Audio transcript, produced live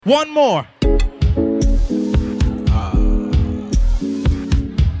One more.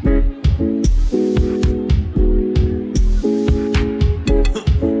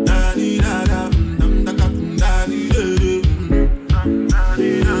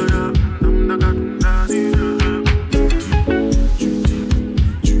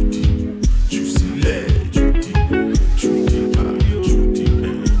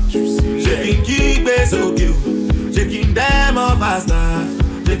 Shaking them off faster.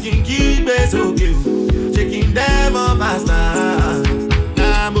 Shaking keep it so cute. Shaking them off faster.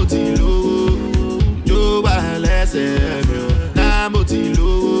 Namotilo, Jo Walese,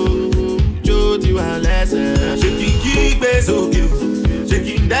 Namotilo, Jo Walese. Shaking keep it so cute.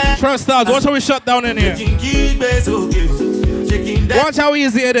 Shaking them. Trust us. Watch how we shut down in here. Shaking keep it so cute. Shaking them. Watch how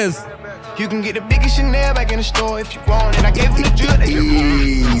easy it is. You can get the biggest Chanel back in the store if you want it. I gave them the drill.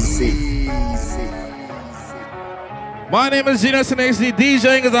 Easy. My name is GeniusinHD.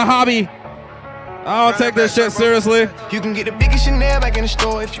 DJing is a hobby. I don't take this shit seriously. You can get the biggest Chanel back in the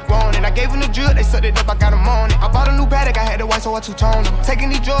store if you want it. I gave them the drill, they set it up, I got them on it. I bought a new Patek, I had the white, so I two-toned it. Taking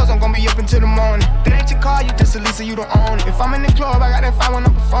these drugs, I'm gonna be up until the morning. That ain't your car, you just a Lisa, you don't own it. If I'm in the club, I got that 5 when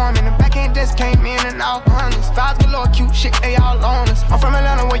I'm performing. The back end just came in and out hundreds. Vibes galore, cute shit, they all on us. I'm from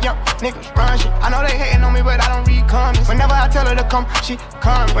Atlanta where young niggas run shit. I know they hating on me, but I don't read comments. Whenever I tell her to come, she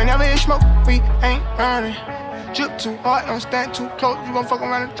come. Whenever it's smoke, we ain't running. Drip too hard, don't stand too close, you gon' fuck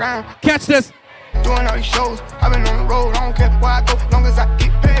around and drown. Catch this. Doing all these shows, I've been on the road, I don't care where I go, long as I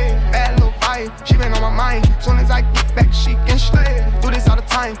get paid. Bad little vibe, she been on my mind. Soon as I get back, she can slay. Do this all the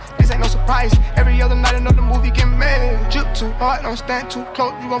time, this ain't no surprise. Every other night another movie get made. Drip too hard, don't stand too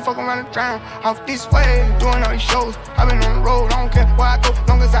close, you gon' fuck around and drown. Off this way, doing all these shows, I've been on the road, I don't care where I go,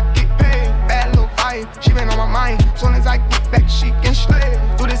 long as I get paid. Bad little vibe, she been on my mind. Soon as I get back, she can slay.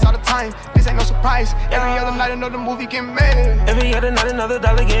 Do this all the time, this ain't no surprise. Every other night another movie get made. Every other night another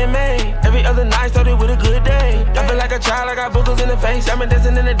dollar get made. Every other night started with a good day. I feel like a child, I got boogers in the face. I've been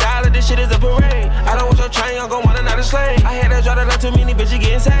dancing in the dollar, this shit is a parade. I don't want your train, I'm gon' want another slave. I had to draw the line, too many bitches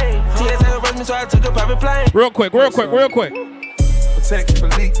getting saved. TSA arrested me, so I took a private plane. Real quick. Protect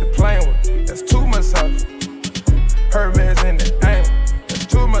Philippe, the plane one. That's too much sauce. Hermes in the aim. That's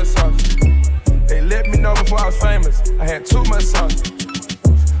too much sauce. They let me know before I was famous. I had too much sauce.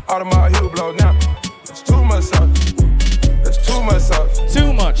 Audemars heel blow now. That's too much sauce. That's too much sauce.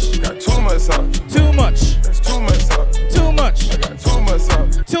 Too much. Got too much sauce. Too much. That's too much sauce. Too much. I got too much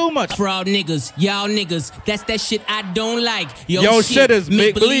sauce. Too much. Fraud niggas, y'all niggas, that's that shit I don't like. Yo shit is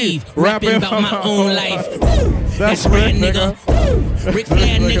make believe. Rapping about my own life. That's rare, nigga. Ric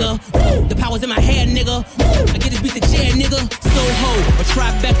Flair, nigga. The power's in my head, nigga. I get this beat the chair, nigga. Soho or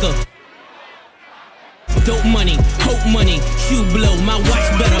Tribeca. Dope money, hope money, Q blow, my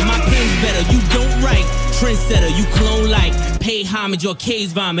watch better, my pen's better, you don't write. Trendsetter, you clone like. Pay homage or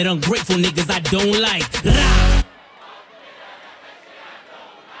K's vomit, ungrateful niggas I don't like. Rah!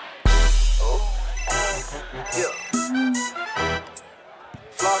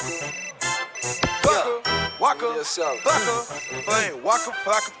 Waka, flame, waka,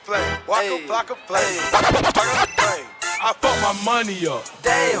 flame, waka, flame. I fucked my money up.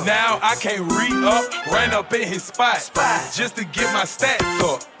 Damn. Now I can't re-up, ran up in his spot. Just to get my stats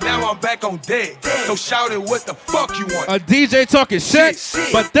up. Now I'm back on deck. Damn. So shout it, what the fuck you want? A DJ talking shit,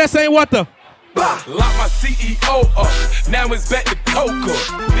 but this ain't what the. Lock my CEO up, now it's back to Coca.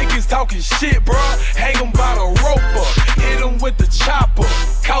 Niggas talking shit, bro, hang them by the rope up. Hit them with the chopper,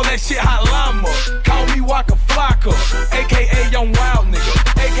 call that shit hot llama. Call me Waka Flocka, a.k.a. Young Wild Nigga,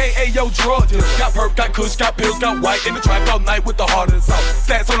 a.k.a. Yo Drug Dealer. Got perp, got kush, got pills, got white. In the trap all night with the heart of the south.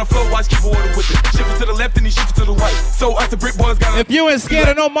 Stats on the floor, watch keep order with it. Shift it to the left and he shift it to the right. So as the brick boys got. If you ain't scared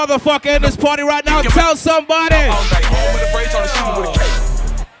of no motherfucker in this party right now, tell somebody. All night, home with a brace on the shooter with a cake.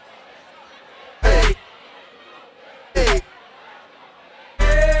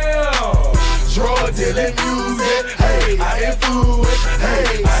 Drug dealing music, hey, I influence,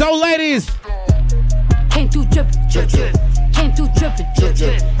 hey. So ladies, came through drippin', drip, drip. Came through drippin', drip,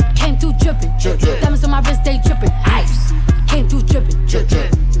 drip. Came through drippin', drip, drip. Diamonds on my wrist, they drippin', ice. Came through drippin', drip,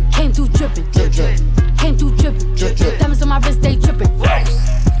 drip. Came through drippin', drip, drip. Came through drippin', drip, drip. Diamonds on my wrist, they drippin', ice.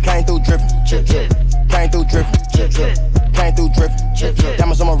 Came through drippin', drip, drip. Came through drippin', drip, drip. Came through drippin', drip, drip.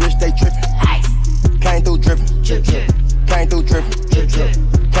 Diamonds on my wrist, they drippin', ice. Came through drippin', drip, drip. Came through drippin', drip, drip.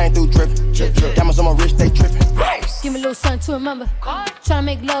 Came through drippin', drip, drip. Diamonds on my wrist, they drippin'. Give me a little something to remember. Tryna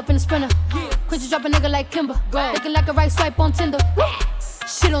make love in the sprinter. Quit you drop a nigga like Kimber. Looking like a right swipe on Tinder.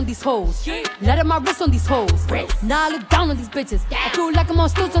 Shit on these hoes. Let up my wrist on these hoes. Now I look down on these bitches. I feel like I'm on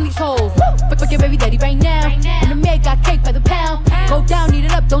stilts on these hoes. Fuck your baby daddy right now. And the maid got cake by the pound. Go down, eat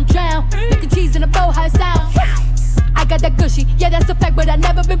it up, don't drown. Making cheese in a bow, how it sound. I got that gushy, yeah, that's a fact, but I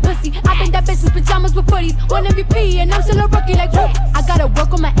never been pussy. Laces, pajamas with footies. One MVP and I'm still a rookie like whoop. I gotta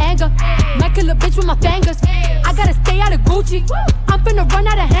work on my anger. Might kill a bitch with my fingers. I gotta stay out of Gucci. I'm finna run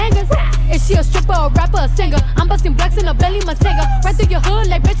out of hangers. Is she a stripper, a rapper, a singer? I'm busting blacks in a belly, Montega. Right through your hood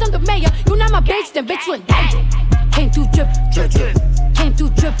like bitch, I'm the mayor. You not my bitch, then bitch you in danger. Came through drippin', drip, drip. Came through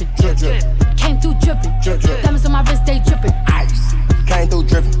drippin', drip, drip. Came through drippin', drip, drip. Diamonds on my wrist, they drippin'. Ice. Came through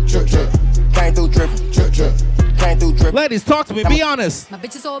drippin', drip, drip. Came through drippin', drip, drip. Came through drippin'. Ladies, talk to me. Be honest. My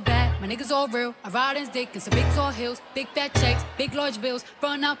bitch is all bad, my niggas all real. I ride in dick in some big tall hills, big fat checks, big large bills.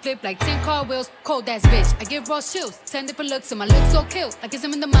 Run out, flip like 10 car wheels. Cold ass bitch, I give raw chills. 10 different looks and my looks so kill. I kiss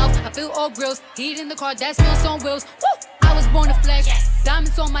him in the mouth, I feel all grills. Heat in the car, that smells on wheels. Woo! I was born to flex,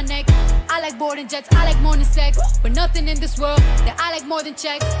 diamonds on my neck. I like boarding jets, I like more than sex. But nothing in this world that I like more than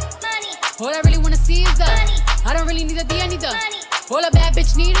checks. Money. All I really wanna see is the money. I don't really need a D, I need the money. All a bad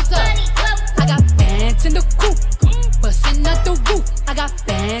bitch need is the money. I got bands in the coop, bustin' out the roof. I got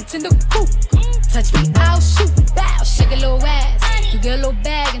bands in the coop. Touch me, I'll shoot. Bow, shake a little ass. Money. You get a little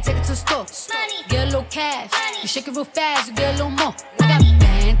bag and take it to the store. Money. Get a little cash. Money. You shake it real fast, you get a little more. I got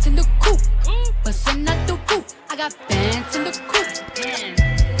bands in the coop, bustin' out the roof. I got bands in the coop.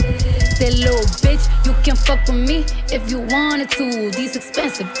 Say little bitch, you can fuck with me if you wanted to. These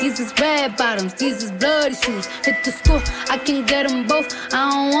expensive, these is red bottoms, these is bloody shoes. Hit the store, I can get them both, I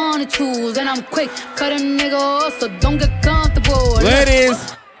don't wanna choose. And I'm quick, cut a nigga off, so don't get comfortable.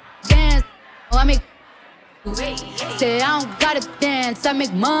 Ladies. Dance, oh, I make say I don't gotta dance, I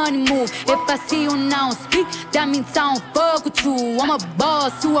make money move. If I see you now speak, that means I don't fuck with you. I'm a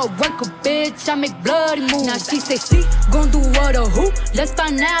boss, you a worker, bitch, I make bloody moves. Now she say she gon' do what or who? Let's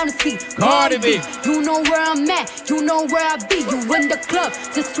find out and see. Cardi B. You know where I'm at, you know where I be. You in the club,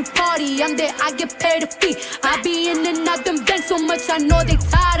 just to party, I'm there, I get paid a fee. I be in and out them banks so much, I know they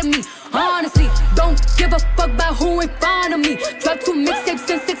tired of me. Honestly, don't give a fuck about who in front of me. Drop 2 mixtapes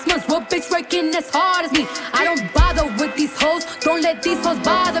in 6 months, what bitch working as hard as me? I don't bother with these hoes, don't let these hoes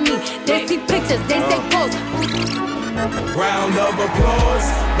bother me. They see pictures, they say post. Round of applause,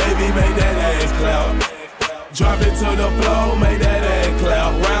 baby, make that ass clap. Drop it to the floor, make that ass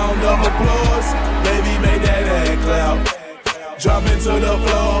clap. Round of applause, baby, make that ass clap. Drop it to the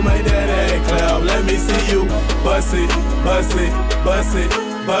floor, make that ass clap. Let me see you bust it, bust it, bust it,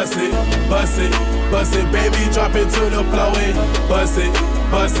 bust it, bust it, bust it. Baby, drop it to the floor and bust it,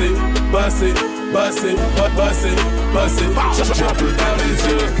 bust it, bust it, bust it, bust it, bust it. Drop it down and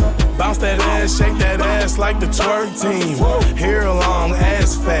jerk. Bounce that ass, shake that ass like the twerk team. Hair long,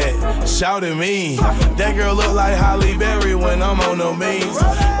 ass fat, shout at me. That girl look like Halle Berry when I'm on the memes.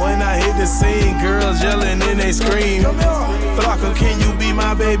 When I hit the scene, girls yelling and they scream. Flocka, can you be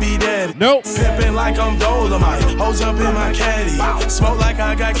my baby daddy? Nope. Pimpin' like I'm Dolomite. Hold jump in my caddy. Smoke like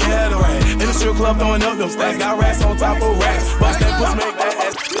I got cataract. In the strip club throwing up them stacks. Got racks on top of racks. Bust that puss, make that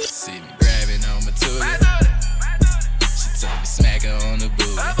ass. See me grabbing on my tootie. She told me smack her on the booty.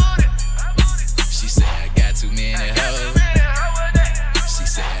 She said I got too many hoes. She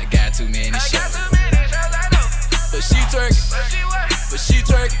said I got too many shows. But she twerk. But she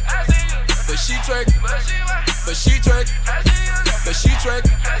twerk. But she twerk. But she twerk. But she twerk.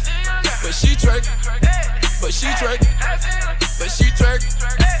 But she twerk. But she twerk. But she twerk.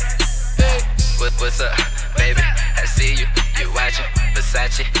 Hey. What's up, baby? I see you. You watchin'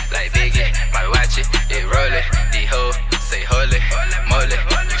 Versace like Biggie. My watch it roll it. The hoe say holy moly.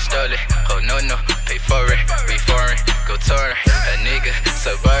 You stole it. Oh no, pay for it. We foreign, go touring. A nigga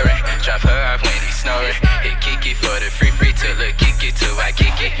so boring. Drop her off when he snoring. Hit Kiki for the free till look Kiki till I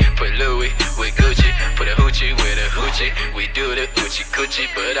Kiki. Put Louis with Gucci. Put a hoochie with a hoochie. We do the hoochie coochie,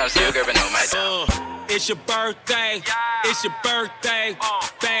 but I'm still grabbing on my It's your birthday, it's your birthday.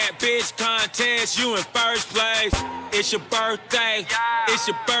 Bad bitch contest, you in first place. It's your birthday, it's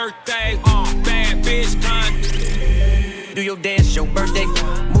your birthday. Bad bitch contest. Do your dance, it's your birthday.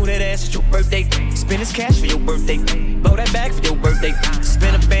 Move that ass, it's your birthday. Spend this cash for your birthday. Blow that bag for your birthday.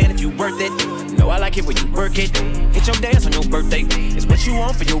 Spin a band if you worth it. Know I like it when you work it. Hit your dance on your birthday. It's what you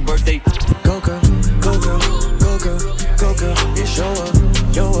want for your birthday. Go girl, go girl, go girl, go girl. It's your world,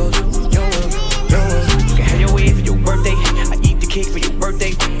 your world, your world, your world. You can have your way for your birthday. I eat the cake for your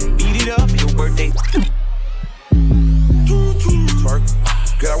birthday. Beat it up for your birthday. Twerk,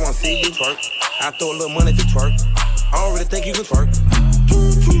 girl, I wanna see you twerk. I throw a little money to twerk. I don't really think you can twerk.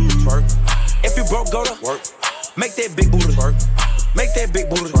 Twerk. If you broke, go to work. Make that big booty twerk. Make that big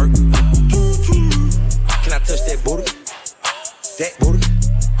booty twerk. Can I touch that booty? That booty.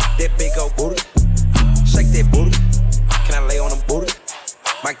 That big old booty. Shake that booty. Can I lay on the booty?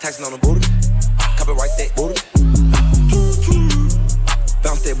 Mike Tyson on the booty. Copyright that booty.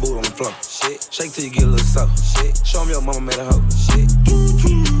 Bounce that booty on the floor. Shit. Shake till you get a little soft. Shit. Show me your mama made a hoe. Shit.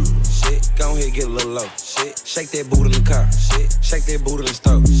 Shit. Go get a little low. Shit. Shake that booty in the car. Shit. Shake that booty in the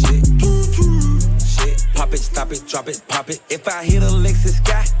stove. Shit. Shit. Pop it, stop it, drop it, pop it. If I hit a Lexus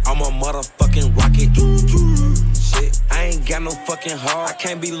sky, I'm a motherfucking rocket. Shit. I ain't got no fucking heart. I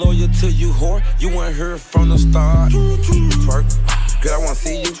can't be loyal to you, whore. You weren't here from the start. Twerk. Girl, I wanna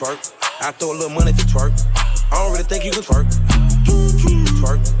see you twerk. I throw a little money to twerk. I don't really think you can twerk.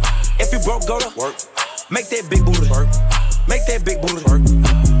 Twerk. If you broke, go to work. Make that big booty twerk. Make that big booty twerk.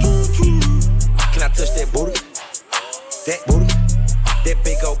 Can I touch that booty? That booty? That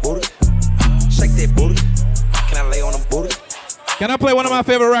big old booty? Shake that booty. Can I lay on the booty? Can I play one of my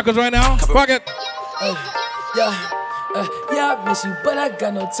favorite records right now? Fuck it. Yeah, I miss you, but I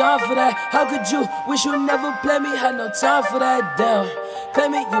got no time for that. How could you wish you never played me? Had no time for that. Damn,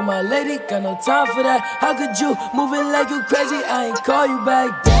 claim it, you my lady, got no time for that. How could you moving like you crazy? I ain't call you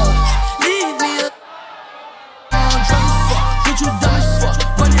back down. Leave me alone, drunk as fuck, get you dumb as fuck,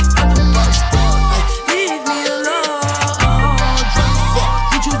 running out the bus down. Leave me alone, drunk as fuck,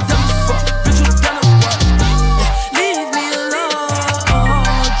 get you dumb as fuck, get you done as what? Leave me alone,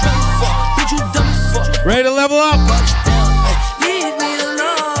 drunk as fuck, get you dumb as fuck. Ready to level up?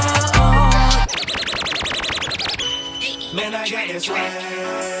 Man, I got this swag.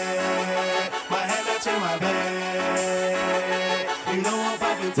 My hand up to my back. You know I'm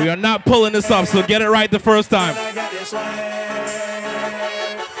popping. We are not pulling this up, so get it right the first time. Man, I got this swag.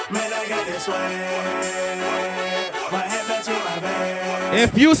 Man, I got this swag. My hand up to my back.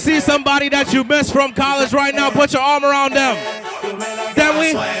 If you see somebody that you miss from college right now, put your arm around them. Then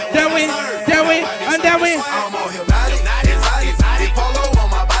we. I'm on hypnotic. Polo on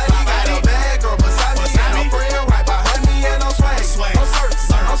my body. Got a bag or beside me. And a friend right behind me. And I'm swag. I'm certain.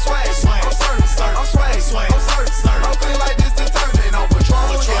 I'm swag. I'm certain. I'm swag. I'm certain. I'm clean like this determined. On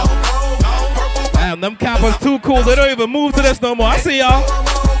patrol. Damn, them cappers too cool. They don't even move to this no more. I see y'all.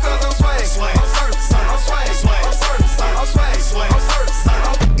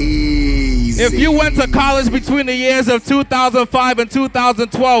 Easy. If you went to college between the years of 2005 and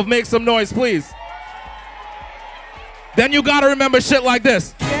 2012, make some noise, please. Then you gotta remember shit like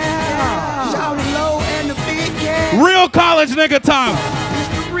this. Real college nigga time.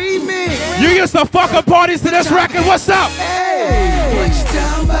 You used to fuck up parties to this record. What's up? Hey, what you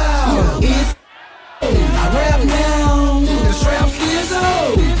talking about? I rap now. The strap is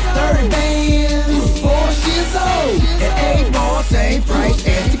old. 30 bands, 4 shits old. And 8 ball, same price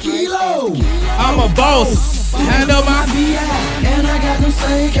as the kilo. I'm a boss. Handle my BI. And I got them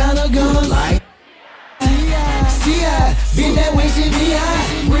same kind of guns like C.I. Been that way since B.I.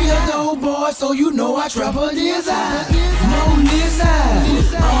 Real dope boy, so you know I trap a design. No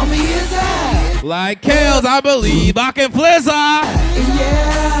lizard, I'm inside. like Kales, I believe I can flizzer.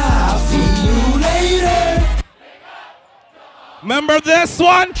 Yeah, I'll see you later. Remember this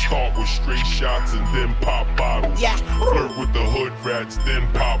one? Caught with straight shots and then pop bottles. Yeah. Flirt with the hood rats, then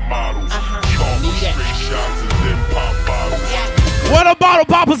pop models. Caught with straight shots and then pop bottles. Where the bottle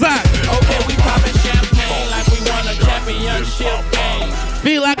poppers at? Okay, we poppin' champagne like we won a championship game.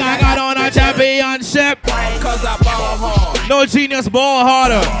 Feel like I got on a championship. Cause I ball hard. No genius ball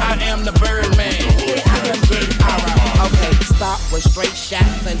harder. I am the Birdman. Alright, okay, start with straight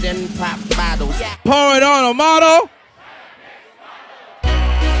shots and then pop bottles. Pour it on a model.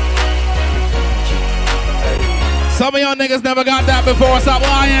 Some of y'all niggas never got that before. Stop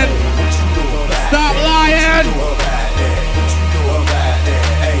lying. Stop lying.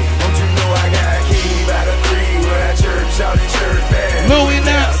 Louis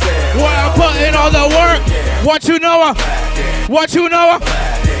Ness, where I put in all the work. What you know? What you know?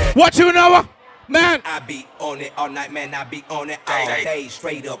 What you know? Man. I be on it all night, man. I be on it all day.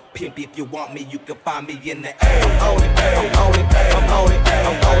 Straight up pimp. If you want me, you can find me in the A. I'm on it, I'm on it, I'm on it,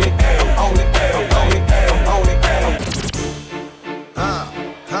 I'm on it, I'm on it, I'm on it, I'm on it.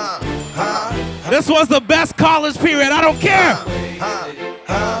 This was the best college period. I don't care.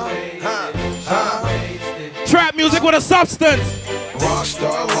 Trap music with a substance.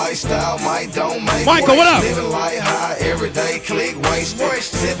 Rockstar lifestyle, don't make Michael, what up? Living life high, everyday click, wasted.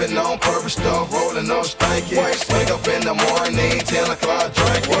 Sipping on purpose stuff, rolling up stanky. Wake up in the morning, 10 o'clock,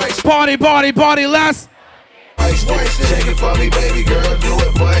 drink. Party, party, party, less. Shake it for me, baby girl, do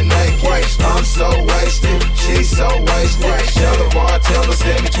it butt naked. I'm so wasted, she's so wasted. Tell the bartender,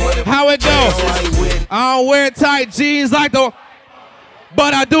 send me 20. How it go? I don't wear tight jeans like the,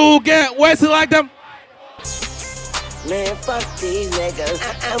 but I do get wasted like them. Man, fuck these niggas.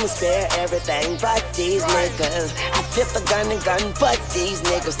 I'ma spare everything but these niggas. I flip a gun and gun, but these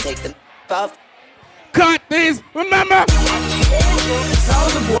niggas take the off. Cut these, remember?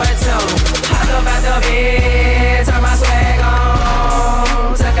 Soulja Boy tell him, hop up out the bed, turn my swag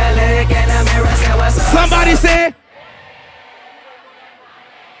on. Took a look in the mirror, Somebody say.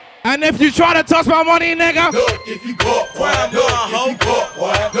 And if you try to touch my money, nigga. Look, if you go up, boy. Look, if you go up,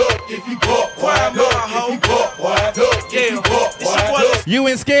 boy. Look, if you go up, boy. Look, if you go up, boy. Look, if you go up, boy. You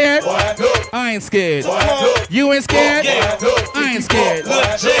ain't scared? I ain't scared. You ain't scared? I ain't scared.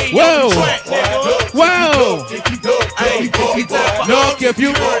 Whoa. Whoa. Look if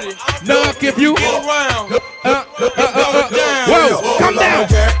you. Look if you. Whoa. Come down.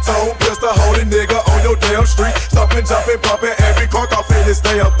 Tone pistol holding nigga on your damn street. Stomping, jumping, bumping every cork off in this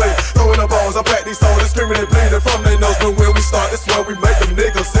damn thing. Throwing the balls up at these soldiers, screaming and bleeding from their nose. But when we start, this where we make them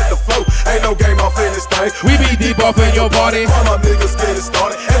niggas hit the flow. Ain't no game off in this thing. We be deep off in your body. All my niggas get it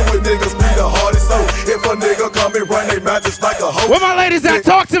started. And with niggas be the hardest. So if a nigga come and run they mouth just like a hoe. Where my ladies at?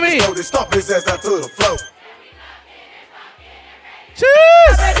 Talk to me. So they stomp his ass out to the flow.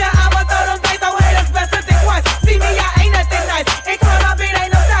 Cheers. I bet ya I'ma throw them things on haters best to think twice. See me, I ain't nothing nice. In crime, I beat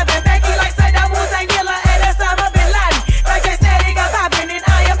ain't no stopping. Becky like Saddam Hussein, Killer, and that's Osama bin Laden. Like they said, it got poppin', and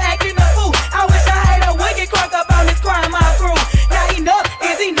I am acting a fool. I wish I had a wicked crunk up on this crime I threw. Now enough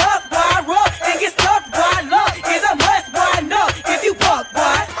is enough, boy. I rough and get stuffed, boy. Love is a must, boy. No, if you buck,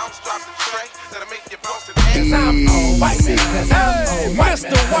 boy.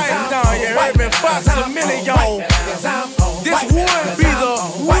 Mr. White down here, Urban Fox, a million. This would be the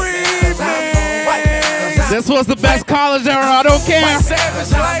remix. This was the best college era, I don't care.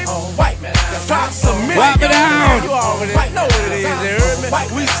 Savage life, Fox a million. Wrap it down. You already know what it is,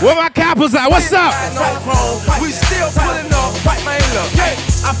 Urban. Where my cappers at? What's up? We still pulling up, man, look.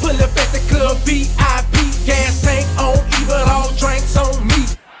 I pull up at the club, VIP, gas tank on, even all drinks on me.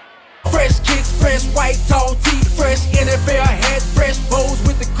 Fresh kicks, fresh white tall tee, fresh NFL hat, fresh bows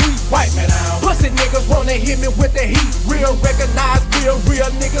with the grease. White man out. Pussy niggas wanna hit me with the heat. Real recognize real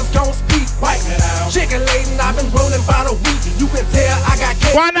niggas gon' speak. White man out. Chicken laden, I've been rolling by the week. You can tell I got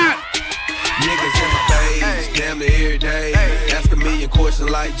cake. Why not? Niggas in my face, damn near every day. Ask a million questions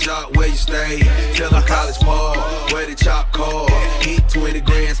like Jock, where you stay? Tell them college ball, where the chop call. Eat 20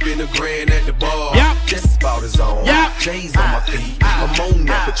 grand, spend a grand at the bar. Yep. Just about his own. Yep. J's on my feet, I'm on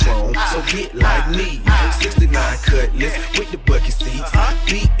that Patron, so get like me. 69 cutlass with the bucket seats.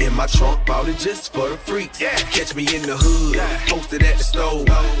 Beat in my trunk, bought it just for the freaks. Catch me in the hood, posted at the stove.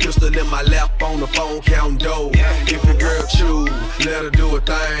 Pistol in my lap on the phone, counting dough. If your girl choose, let her do a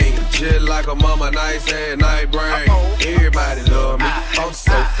thing. Just like a mama, nice and night brain. Everybody love me, I'm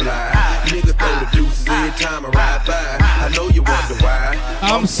so fly. Niggas throw the deuces every time I ride by. I know you wonder why.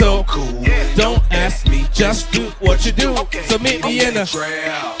 I'm so cool. Don't ask me, just do what you do. So meet me in the.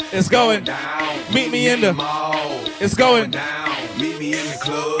 It's going down. Meet me in the. It's going down. Meet me in the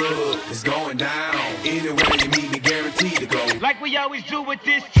club. It's going down. Anywhere you meet me, guaranteed to go. Like we always do at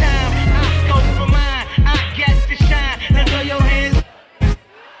this time. I go for mine. I got to shine. Now throw your hands.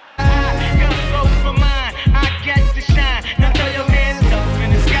 Go for mine. I got to shine. Now throw your hands up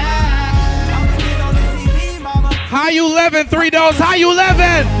in the sky. I'ma get on the TV, mama. How you living, 3 doors? How you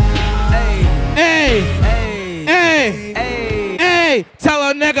living? Hey, hey, hey, hey. Tell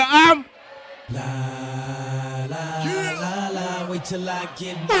a nigga I'm. Wait till I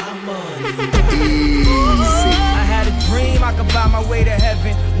get my money. I had a dream I could buy my way to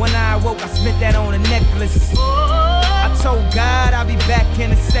heaven. When I awoke, I spent that on a necklace. I told God I'll be back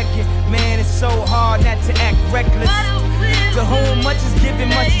in a second. Man, it's so hard not to act reckless. To whom much is given,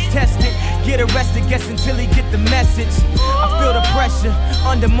 much is tested. Get arrested, guess until he get the message. I feel the pressure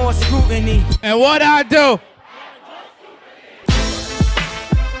under more scrutiny. And what I do?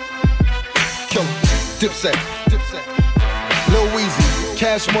 Kill Dipset, Lil Weezy,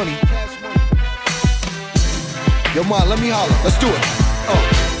 Cash Money. Yo, Ma, let me holler. Let's do it.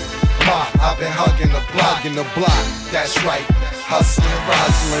 Ma, I've been hugging the block. That's right,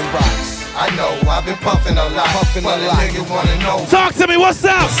 hustling rocks. I know, I've been puffing a lot. But a nigga wanna know. Talk to me, what's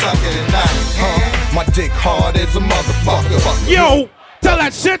up? Suck it tonight. My dick hard as a motherfucker. Yo, tell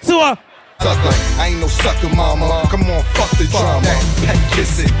that shit to her. I ain't no sucker, mama. Come on, fuck the drama. Pet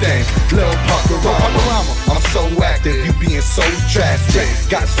kiss it, damn. Lil' Punkarama. I'm so active, you being so drastic.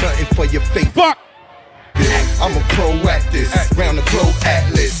 Got something for your face. Fuck. I'm a pro at this, round the globe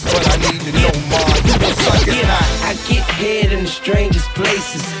atlas. But I need to know, ma, you a sucker not. I get head in the strangest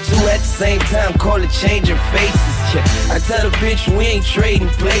places. So at the same time, call it changing faces. I tell the bitch we ain't trading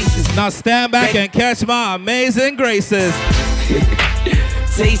places. Now stand back and catch my amazing graces.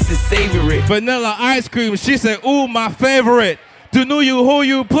 Taste is savory. Vanilla ice cream. She said, ooh, my favorite. Do know you who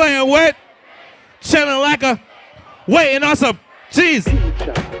you playing with? Chilling like a waiting on some cheese.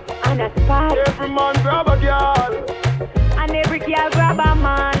 Every man grab a girl. And every girl grab a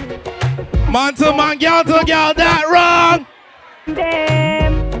man. Man to man, girl to girl, that wrong.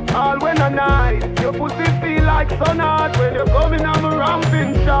 Them. All when a night, your pussy So not when you coming on my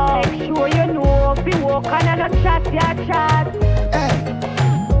ramping shop. Make sure you know if you walk on and a chat, ya chat.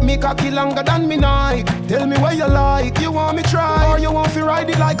 Me cocky longer than me night. Tell me where you like. You want me try or you want to ride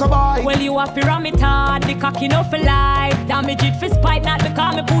it like a bike? Well, you have to ram it hard. The cocky no for life. Damage it for spite, not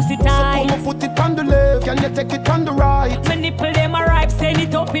because me pussy tight. So come put it on the left, can you take it on the right? My nipple them a ripe, send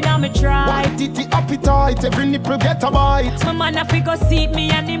it up in a me try. White titty appetite, every nipple get a bite. My man a fi go seat me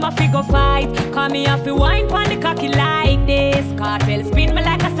and him a fi go fight. Call me a fi wine pon the cocky like this. Cartel spin me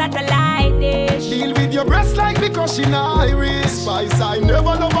like a satellite dish. Deal with your breast like because she Irish. Spice, I never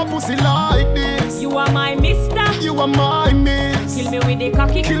love a pussy like this. You are my mister, you are my miss. Kill me with the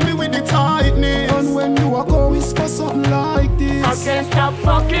cocky, kill me with the tightness. And when you are go whisper something like this, I can't stop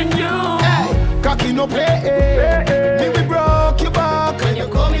fucking you. Hey, cocky no play, me we broke your back when you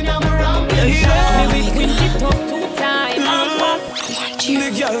coming around. Me we quint it up 2 times. The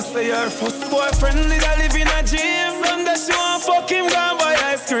girl say her first boyfriend did a live in a gym. Someday she want fuck him, go buy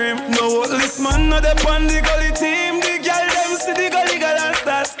ice cream. No this man not the on the gully team. The girl them see the gully girl and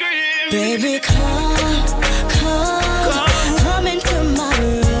start scream. Baby, come into my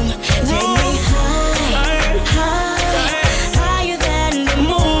room. Take me higher than the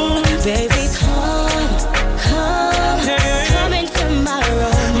moon. Baby, come into my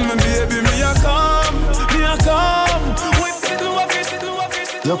room. Baby, me a come.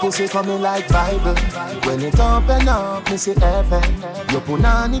 Your pussy coming like Bible. When it open up, me see heaven. Your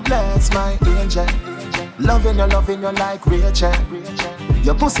punani bless my angel. Loving you like Rachel.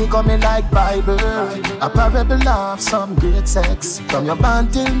 Your pussy coming like Bible. A parable of some great sex. From your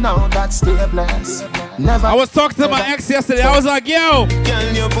band till now, that stay blessed. Never. I was talking to my ex yesterday. I was like, yo.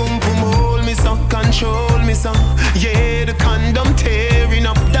 Girl, your boom boom hold me so, control me so. Yeah, the condom tearing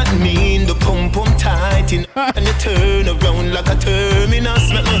up. That mean the pum pum tighten up. And you turn around like a terminus.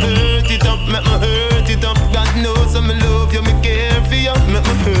 Make me hurt it up, make me hurt it up. God knows I'm love you, me care for you. Make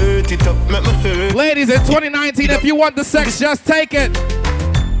me hurt it up, make me hurt. Ladies, in 2019, if you want the sex, just take it.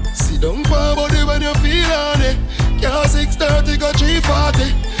 Sit down for body when you feel on it. Can't 6:30 go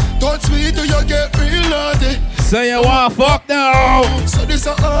 3:40. Touch me till you get real naughty. Say you want fuck now. So this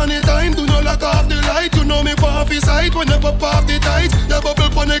a honey time. Do not lock off the light. You know me pop his sight when you pop off the tight. Your bubble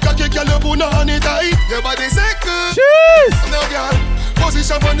pon the cocky, girl, you put on it tight. Your body second. Cheers. Now girl,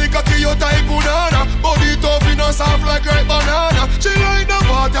 position pon the cocky, you type banana. Body tough, you know soft like ripe banana. She like the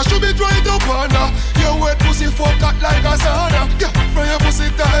part, you should be right up on her. Your wet pussy fuck hot like a sauna. Yeah, from your pussy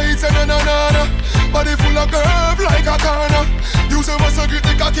tight, say na na na. Body full of curve like a corner. You say what's a grip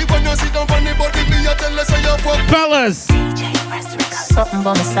the cocky when you sit down on the body. Me you tell us how you fuck. Fellas. Something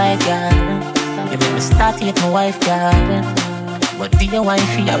by my side, girl. You make me start to hit my wife, girl. But do your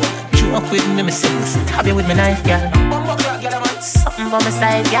wife here? Joke with me, me say stab you with my knife, girl. Something by my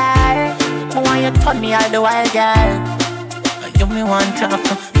side, girl. I want you to turn me all the while, girl. You me want to.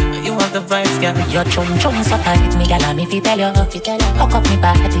 You want the vibes, girl. Your chum so tight, me girl. And if you tell you, hook up me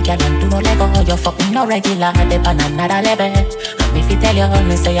body, girl, and do no Lego. You fuck me no regular, dip on another level. And if you tell you,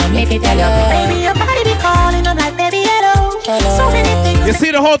 me say I'm if you tell you, baby, your body be calling, I'm like, baby, hello. So many things. You see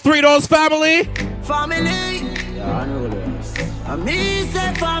the whole Three Doors family? Family. Yeah, I know this. I me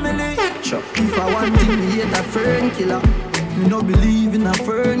say family. Sure. If I want to me hate a fern killer. Me no believe in a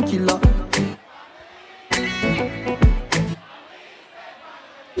fern killer.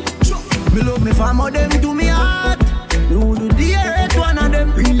 Me love me fam, them do me heart. Me who do the hurt one of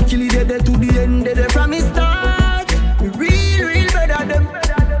them. Real kill it dead to the end, dead from me start. Me real better them.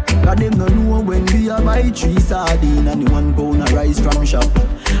 Cause them no know when we a buy 3 sardines and the 1 pound of rice from shop.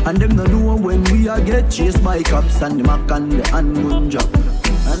 And them no know when we a get chased by cops and the mac and the handgun job.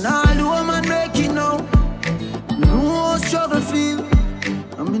 And all the woman make it now. Me know how struggle feel.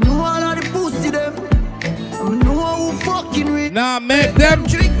 And me know all of the pussy them. And me know who fucking real. Nah, make them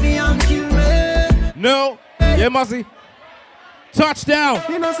trick me and kill me. No, yeah, Mossy. Touchdown.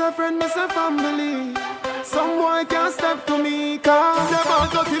 You know, say friend, me say family. Some boy can't step to me, cause them all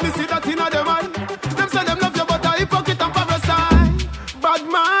dirty, me see that in a them eye. Them say them love you, but I hypocrite and parasite. Bad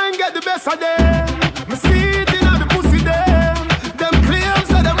mind get the best of them. Me see it in the pussy them. Them claims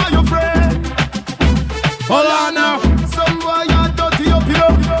say them are your friend. Hold on now. Some boy are dirty up, you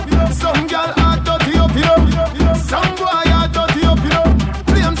know. Some girl are dirty up, you know. Some boy are dirty up, you know.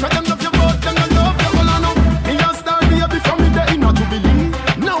 Claims say them love you, but them don't love you. Hold on now. Me a start the baby from me there, not to believe.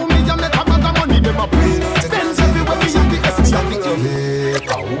 Now me a make a bag of money, them a pay. Benz everywhere, me have the S, me have the E.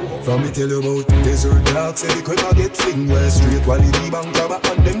 From me tell you about desert dark, say the crib a get fling where straight quality bank grabber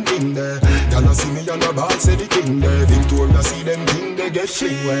and them thing there. Y'all see me on the ball, say the king there. Victoria see them thing they get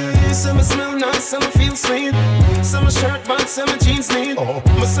fling where. Some smell nice, some feel sweet. Some shirt but some jeans neat.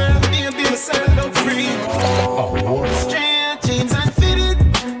 Myself, baby, myself, I'm free. Straight jeans and fitted.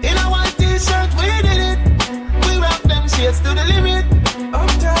 In a white t-shirt, we did it. We rock them shades to the limit. Up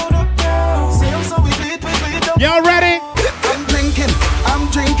down, up down. Same so we beat up. Y'all ready? I'm drinking, I'm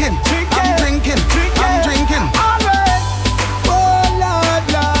drinking, I'm drinking, I'm drinking. Alright. Oh Lord,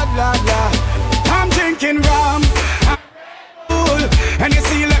 Lord, Lord, Lord. I'm drinking rum. And you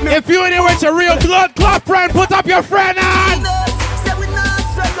see, let me. If you in here with your real blood clot friend, put up your friend on. Say we not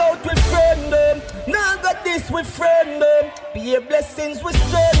sell out with friend them. Now got this with friend them. Be a blessings with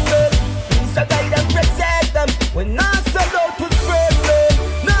friend them. Peace a guide and protect them. We not sell out with friend them.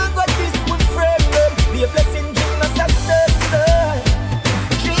 Now got this with friend them. Be a blessing, dream us a friend them.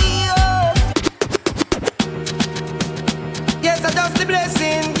 Yes, I just the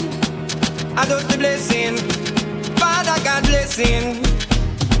blessing. I just the blessing. Father God blessing.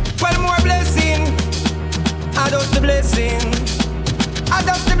 One more blessing. I just the blessing. I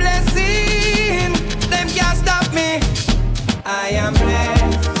just the blessing. Them can't stop me. I am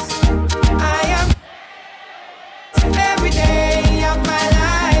blessed. I am every day of my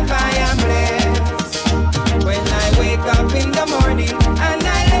life. I am blessed. When I wake up in the morning and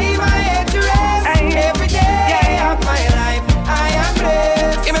I lay my head to rest. Every day of my life, I am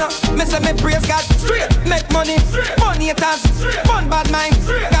blessed. Even though me say me praise God, straight make money, money haters, fun bad mind.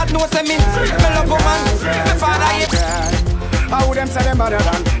 God knows me love woman, me father. How them say them better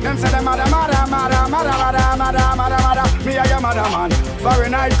than? Them say them mother. Me a your mother man.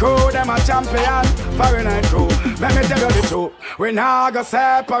 Foreign night crew, them a champion. Foreign night crew, let me tell you the truth. We now go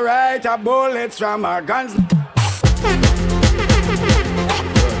separate our bullets from our guns.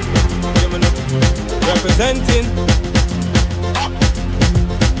 Representing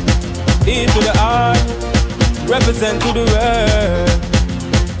E to the R, represent to the world.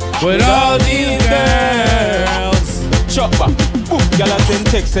 With all these girls. Chopper, y'all send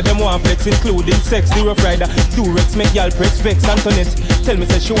text, say them want flex, including sex. The rough rider, Durex, make y'all press vex. Antoinette, tell me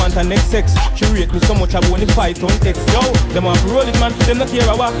say she want her next sex. She rate me so much I only 5 on text. Yo, them want to roll it man, them not care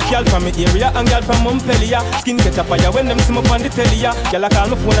what. Y'all from me area and y'all from Montpellier. Skin get a fire when them see me on the telly. Y'all call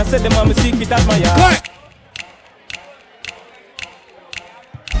my phone and say them want me secret at my yard.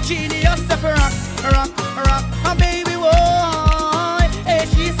 Genius of rock, my baby boy. Hey,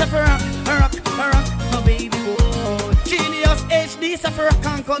 she's a rock, my baby boy. Genius HD suffer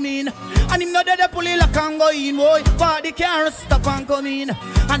can't come in. And him no dead pull it like can go in, boy. Party can't stop and come in.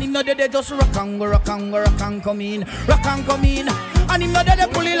 And him no dead just rock and come in. And him no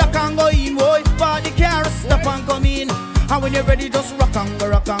dead pull it like can go in, boy. Party can't stop and come in. And when you're ready, just rock and.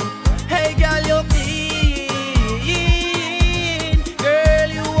 Hey girl, you clean. Girl,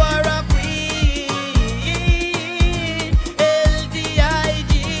 you are a queen.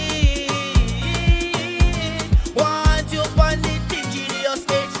 LDIG. Want you on the thing, Genius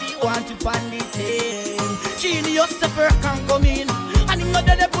HD. Want you on the thing. Genius suffer can't come in. And him not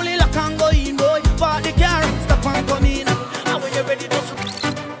dead pull it like can go in, boy. But the car stop and come in. And when you're ready, just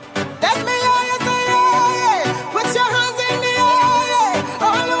let me hear you say yeah. Put your hands in the air, yeah.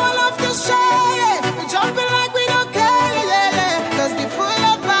 All you want love to share, yeah. We jumping like we don't care, yeah. Cause we full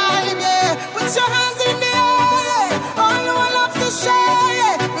of vibe, yeah. Put your hands in the air, yeah. All you want love to share,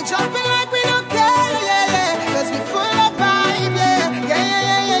 yeah. We jumping like we don't care, yeah. Cause we full of vibe, yeah.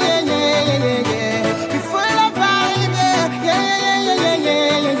 We full of vibe, yeah.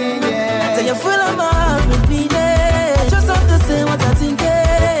 So you're full of vibe with me there. I just have to say what I think. I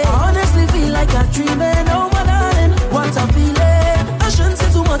honestly feel like I'm dreaming. Oh my darling, what I'm feeling. I shouldn't say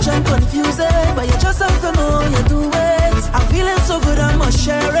too much, I'm confusing. But you just have to know you do it. I'm feeling so good, I must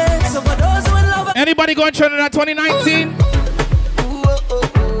share it. So for those who in love. Anybody going to that 2019?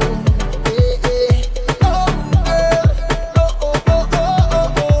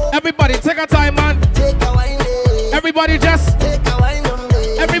 Everybody take a time, man. Everybody just.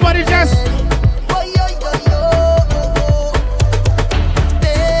 Everybody just.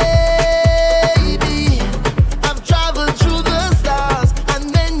 Baby, I've traveled through the stars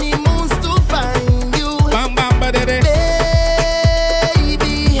and many moons to find you. Bam, bam, ba, de, de.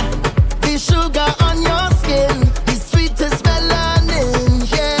 Baby, the sugar on your skin, the sweetest melanin,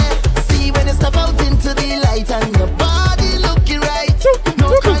 yeah. See when you step out into the light and your body looking right. No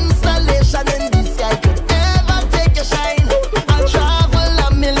constellation in the sky could ever take your shine.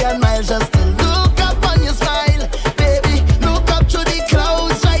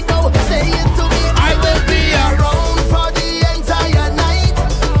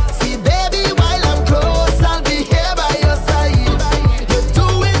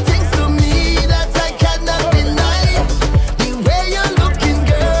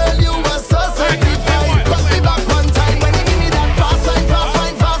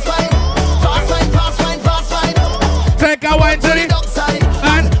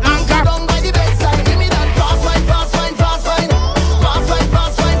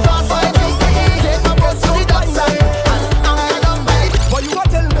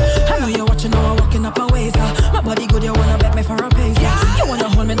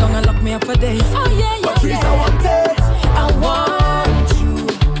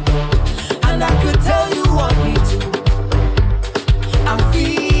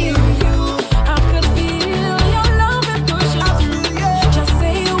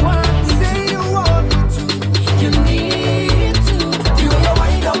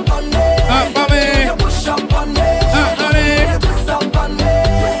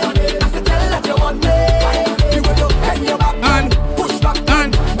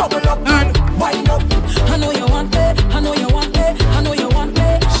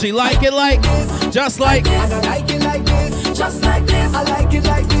 it like, just like. And I like it like this, just like this. I like it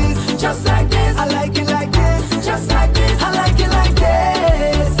like this, just like this. I like it like this, just like this. I like it like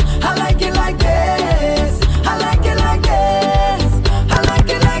this. I like it like this. I like it like this. I like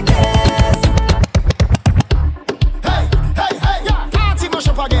it like this. Hey, hey, hey, party mash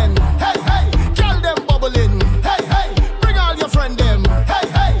up again. Hey, hey, girl them bubbling. Hey, hey, bring all your friend them. Hey,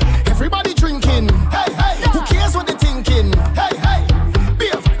 hey, everybody drinking. Hey, hey, who cares what they thinking? Hey, hey,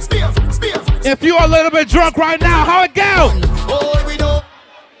 beef. If you are a little bit drunk right now, how it go? Oh, we know.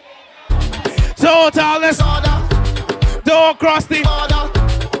 Total, don't cross the border.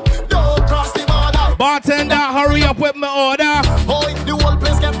 Don't cross the border. Bartender, hurry up with my order. Boy, the whole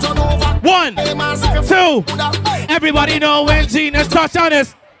place get turned over. 1, 2. Everybody know when Genius touch on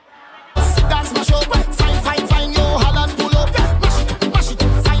this. Dance my show. Fine, fine, yo, Holland pull up. Mash it,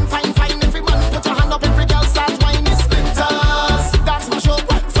 fine, fine. Every man put your hand up, every girl start whining. Splinters. Dance my show.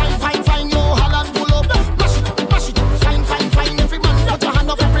 Fine, yo, Holland pull up. Mash it, fine, every man put your hand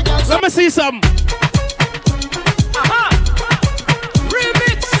up, every girl. Let me see something.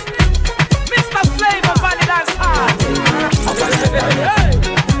 Remix. Mr. Flavor, Vanillas Hard.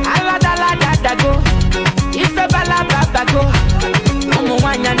 Go. If a bala go.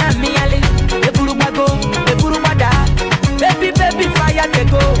 Umuwanya na miale. Baby, fire they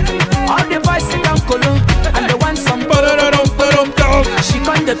go. All the boys sit down colo. And they want some. She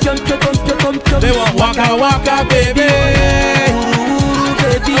come the pion. They want waka, baby. Ooh,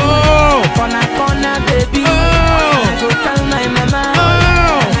 baby. Oh. Corner, baby. Oh. And I go tell my mama. Oh.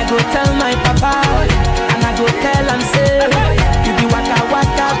 And I go tell my papa. And I go tell and say, you be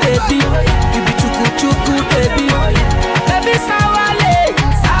waka, baby. You be chuku, baby. Baby, sawale.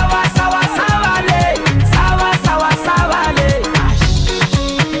 Sawale.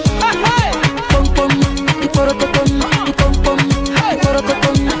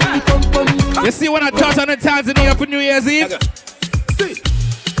 You see when I touch on the Tanzania for New Year's Eve? See,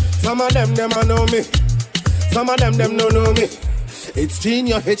 some of them I know me. Some of them don't know me. It's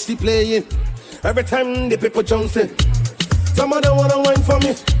GeniusinHD playing. Every time the people jouncing. Some of them wanna wine for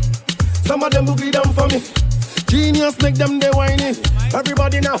me. Some of them boogie down for me. Genius make them they whining.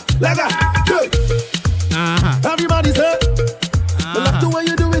 Everybody now, like that. Good. Everybody's hurt. I love the way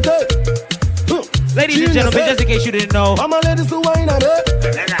you do it. Ladies and gentlemen, just in case you didn't know, I'm a ladies who whine at it.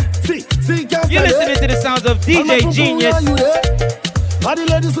 You're listening to the sounds of DJ Genius. All the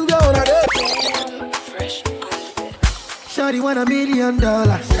ladies who go on at it. Shawty want $1 million.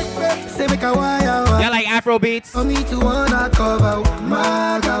 Say make a wire. Y'all like Afro beats? For me to wanna cover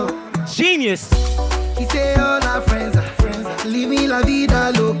my girl. Genius. He say all our friends are living la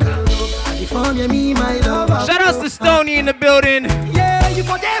vida loca. For me, my lover. Shout outs to Stoney in the building. Yeah, you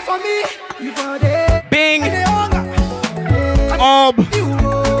for there for me. You for there. Bing.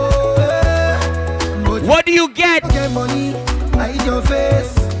 What do you get? Money, hide your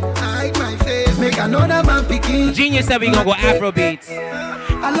face, hide my face. Make another man picking. Genius said we gonna go Afro beats.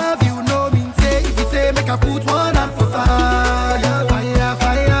 I love you, no mean say. If you say make I put one on for fire,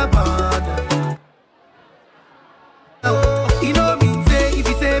 burn. You know mean say. If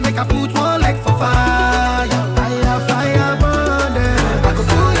you say make I put one like for fire, burn. I go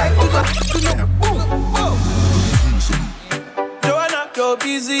put like for Joanna, your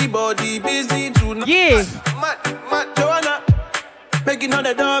busy body, busy tonight. Yeah. Mad, Joanna, making all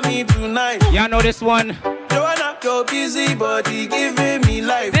the dummy tonight. Y'all know this one. Joanna, your busy body, giving me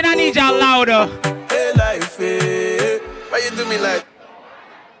life. Then I need y'all louder. Hey, life, hey. Why you do me like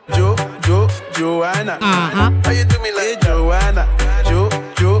Joanna? Why you do me like Joanna?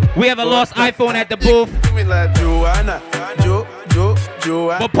 We have a lost iPhone at the booth. Do me like Joanna,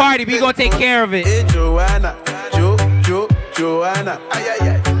 Joanna. But party, we gonna take care of it. Hey, Joanna, Joanna. Ay.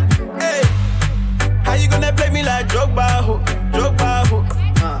 Hey, how you gonna play me like Drogba, ho?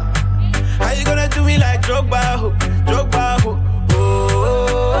 How you gonna do me like Drogba, ho?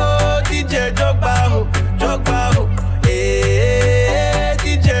 Oh, DJ Drogba, ho. Hey,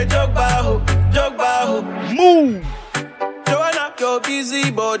 DJ Drogba, ho. Move. Joanna, your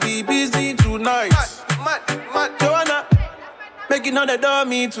busy body, busy tonight. Mad, Joanna, making all the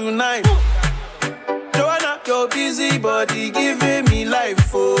dummy tonight. Joanna, your busy body, giving me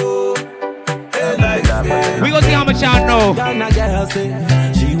life, oh. Hey, life, yeah. We gonna see how much y'all know. Ghana girl say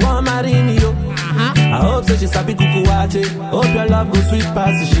she want marry me, yo. I hope so she sabi kuku wache. Hope your love go sweet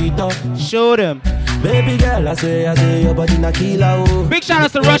past the sheet up. Show them. Baby girl, I say your body na killer, oh. Big shout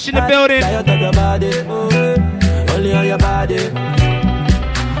out to Rush in the building. Tired of your body, oh. Only on your body.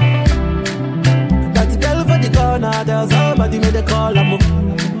 That girl for the corner, there's somebody made a call, I'm up.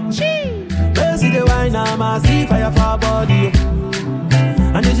 See the wine, I'm a see fire for body.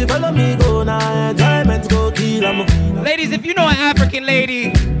 And if you follow follow me go now, enjoyment go kill 'em. Ladies, if you know an African lady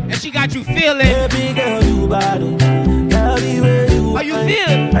and she got you feeling, baby girl, you bad. Tell me where you how you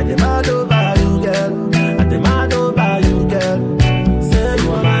feeling? I demand over you, girl. I demand over you, girl. Say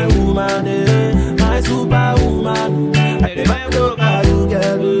you are my woman, my superwoman. I demand over you,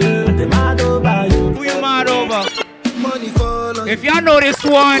 girl. I demand over you. Who you mad over? Money fall on if y'all know this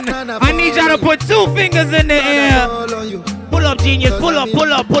one, I need y'all to put 2 fingers in the air. Pull up, genius. Pull up,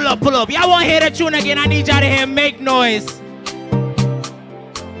 pull up, pull up, pull up. Y'all want to hear that tune again? I need y'all to hear make noise.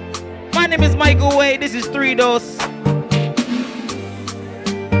 My name is Michael Wade. This is 3 Dose.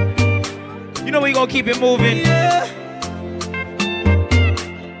 You know we gonna keep it moving. Yeah.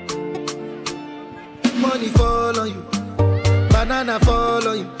 Money fall on you, banana fall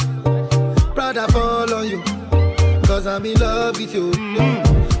on you, Prada fall on you, cause I'm in love with you.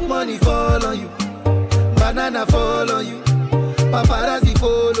 Money fall on you, banana fall on you, paparazzi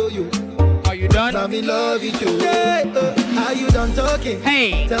follow you. Are you done? I'm in love with you. Yeah, are you done talking?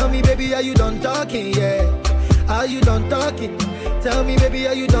 Hey, tell me, baby, are you done talking? Yeah, are you done talking? Tell me, baby,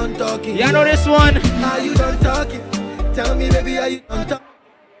 are you done talking? Y'all know this one? Are you done talking? Tell me, baby, are you done talking?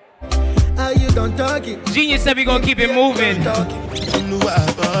 Are you done talking? Genius said we gonna keep it moving.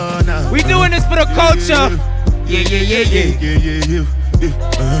 We doing this for the culture. Yeah, yeah, yeah, yeah.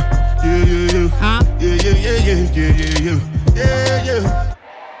 Huh?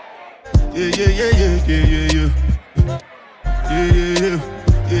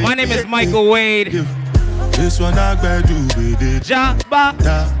 My name is Michael Wade. This one I better do with it. Jabba.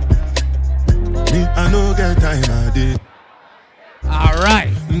 Me, I no get time I did. Alright.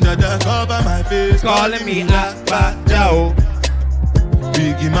 Dada cover my face, calling me Abba Joe.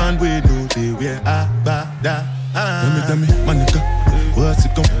 Biggie man, we know they wear Abba. Tell me, my nigga, what's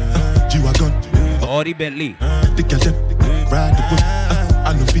it gon' G-Wagon, Audi Bentley. The girl them, ride the whip,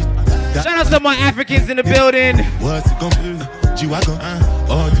 I know feet. Shout out to my Africans in the building. What's it gon' G-Wagon,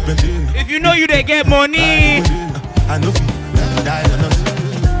 Audi Bentley. If you know you they get money, I know feet, die or not.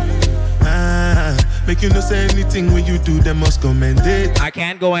 Make you no say anything when you do, they must commend it. I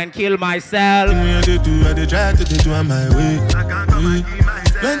can't go and kill myself. When they do, I they try to do on my way.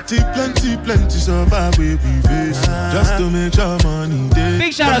 Plenty survive we face. Just to make sure money day.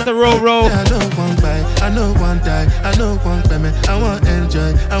 Big shout out to Roro. I know one buy, I know one die, I know one payment. I want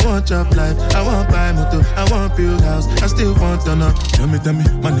enjoy, I want job life, I want buy motor, I want build house, I still want to know. Tell me,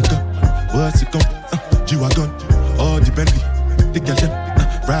 my nigga, what's it gon' G-Wagon, all the Bentley, the girl them,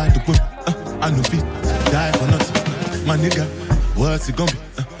 ride the whip, I know feet, die for nothing. My nigga, what's it gon' be?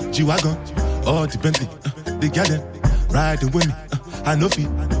 G-Wagon, all the Bentley, the girl them, riding with me, I know feet.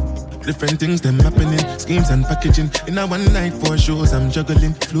 Different things them happening, schemes and packaging. In a one night 4 shows, I'm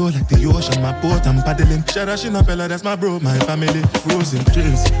juggling. Flow like the ocean, my boat, I'm paddling. Shout out Shinapella, that's my bro, my family. Frozen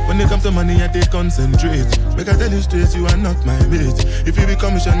trace. When it comes to money, I they concentrate. Make I tell you straight, you are not my mate. If you be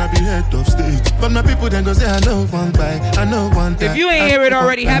commissioner, I be head of state. But my people then go say, I know one buy, I know one die. If you ain't hear it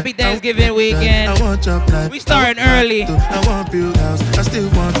already, happy Thanksgiving weekend. I want job life. We starting early. I want build house, I still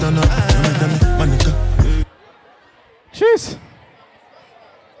want to know. Tell me, my nigga. Cheers.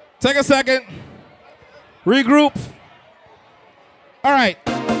 Take a second. Regroup. All right.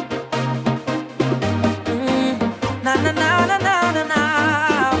 All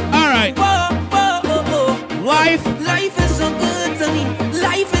right. Life is so good to me.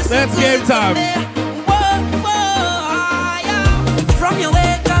 Life is so Let's good game time. to me. From your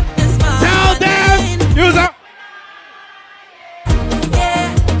wake up this morning. Tell them. Use up. Yeah.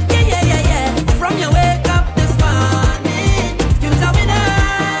 From your wake up this morning. You're a winner.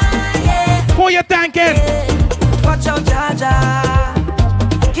 Who you thanking? Watch out, Jaja.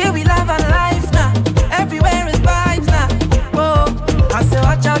 Here we love our life now. Everywhere is vibes now. Oh, I say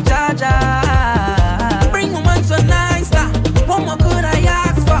watch out, Jaja. Bring woman so nice now. What more could I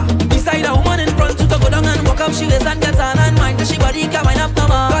ask for? Beside a woman in front to go down and walk up she waist and get on and mind. She body can wind up no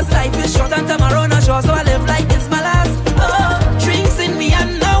more. Cause life is short and tomorrow not sure. So I live like it's my last. Oh, drinks in me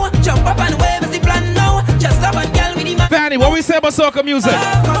and now. Jump up and wave as the plan now. Just love and girl with the man. Fanny, what we say about soca music?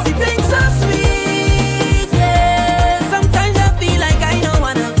 Cause the things so sweet, yeah. Sometimes I feel like I don't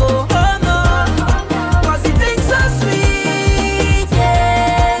wanna go home, no. Cause the things so sweet,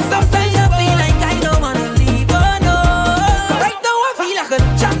 yeah. Sometimes I feel like I don't wanna leave, oh no. Right now I feel like a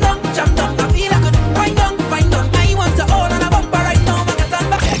jump down. I feel like a wind down. I want to hold on a bumper right now, my cat and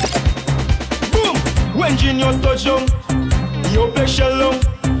back. Boom! When Genius touch down, you play shell down.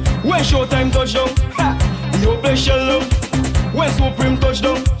 When Showtime touch down, you play shell down. When Supreme touch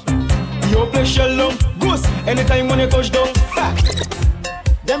down, you play shell down. Goose, anytime when you touch down.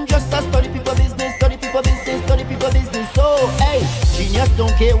 Them just a study people business. So, hey, Genius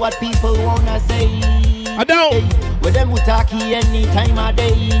don't care what people wanna say. I don't. With them who talk any time of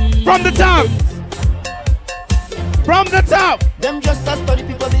day. From the top. From the top. Them just a study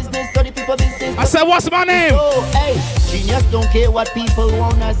people business, study people business. I said, what's my name? So, hey, genius don't care what people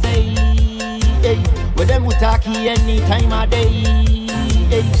wanna say. Hey, with them who talk any time of day.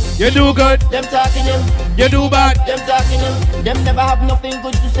 Hey, you do good. Them talking him. You do bad. Them talking him. Them never have nothing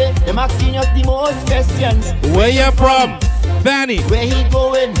good to say. Them ask genius the most questions. Where you from, Fanny? Where he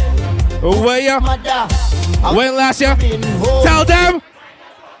going? Where you? Mother. When last year? Tell them.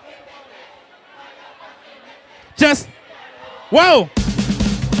 Just, whoa.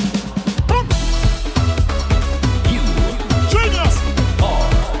 Genius.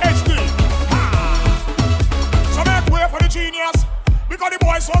 HD. So make way for the genius. Because the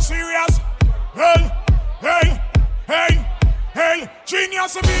boy so serious. Hey, hey, hey, hey.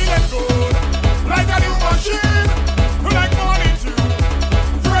 Genius feeling good. Like a new machine. Like morning dew.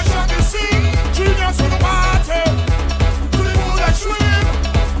 Fresh on the scene. Genius to the party. To the mood extreme.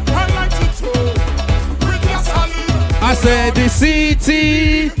 And like it too. I said the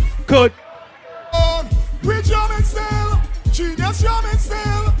city could. We jamming still, genius jamming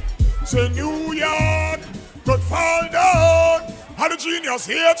still. Say New York could fall down. How the genius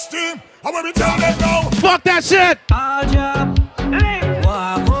hates team. And when we tell them now, fuck that shit. All job,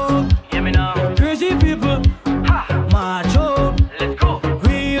 walk up, hear me now. Crazy people, march up. Let's go.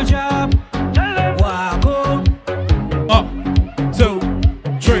 Real job, walk up. 1, 2,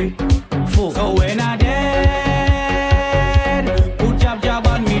 3, 4. So when I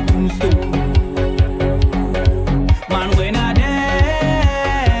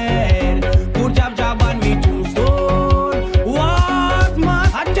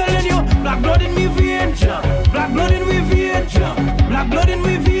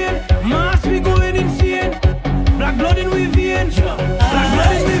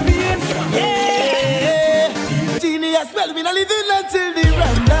until the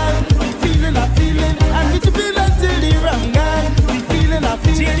rundown. We feeling a feeling, and we feel until the rundown. We feeling a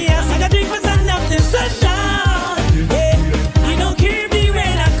feeling. Genius, I got drink for sun up till sundown. Yeah, you don't care me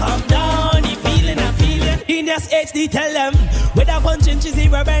when I come down. You feeling a feeling. Genius HD tell them whether punching cheesy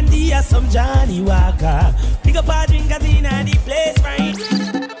brandy or some Johnny Walker. Pick up a drink at the place, right?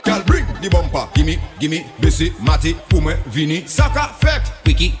 Girl, bring the bumper. Gimme, Bessie, Matty, Pume, Vini. Saka, fact,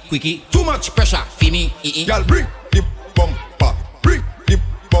 quickie. Too much pressure, Fini. Girl, bring the bumper.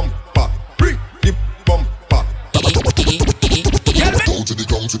 Go to the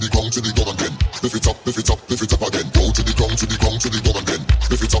ground, to the ground, to the ground again. Lift it up again. Go to the ground, to the ground, to the ground again.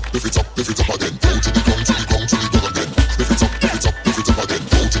 Lift it up again. Go to the ground, to the ground, to the ground again. Lift it up again.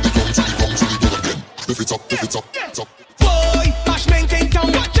 Go to the ground, to the ground, to the ground again. Lift it up. Boy, mash maintain down.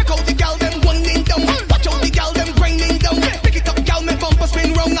 Check out the gal them winding down. Watch out the gal them grinding down. Pick it up, gal me bumper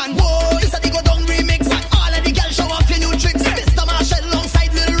spin round and boy, this a the go down remix. All of the gal show off your new tricks. Mr. Marshall alongside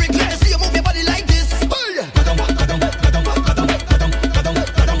Lil Rick. Let me see you move your body like this.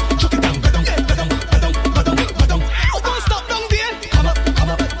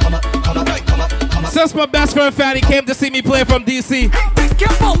 Since my best friend Fanny came to see me play from DC. Pick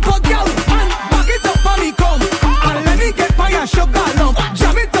your bumper, girl, and back it up on the come. And let me get by your sugar lump.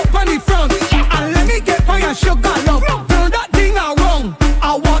 Jam it up on the front. And let me get by your sugar lump. Turn that thing around.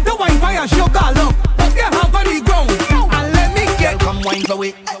 I want the wine by your sugar lump. Put your hand on the ground. And let me get. Girl, come wine for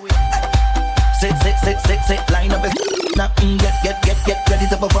it. Sit. Line up. Get ready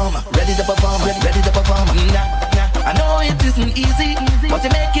to perform. Ready to perform. Nah. I know it isn't easy, but you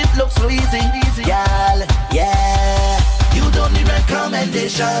make it look so easy. Girl, yeah. You don't need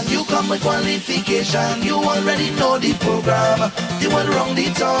recommendation. You come with qualification. You already know the program. You will wrong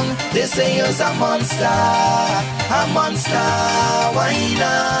the tongue. They say you're a monster. A monster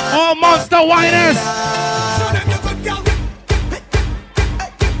whiner. Oh, monster whiners.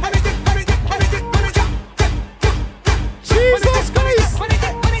 Jesus Christ.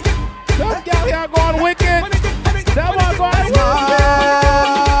 That gal here going wicked. That one going wicked.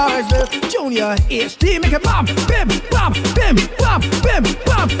 Junior HD make it bam, bim, bam, bim, bam, bim,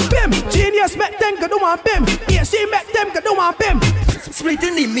 bam, bim. Genius make them go do one bim. HD make them go do one bim. Split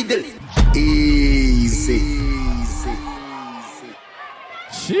in the middle. Easy.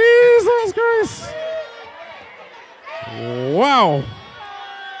 Jesus Christ. Wow.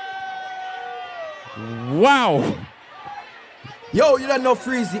 Yo, you don't know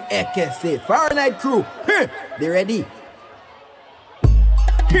Freezy AKC. Fahrenheit crew. They ready?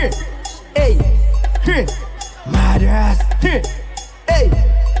 Hey. Madras. Hey.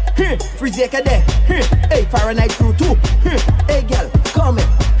 Freezy AKC. Hey, Fahrenheit crew too. Hey, girl, come in.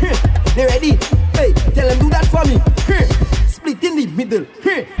 They ready? Hey, tell them do that for me. split in the middle.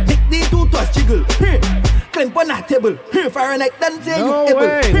 Make the two toes jiggle. Climb on a table. Fahrenheit dance No you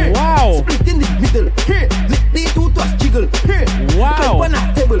way. able. Wow. Split in the middle. Make the two toes jiggle. Wow. Climb on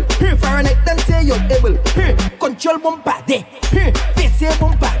a table. Fahrenheit dance you able. Control bumper there. Face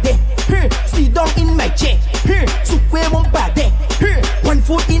bumper there. Sit down in my chair. Sukwe bumper there. 1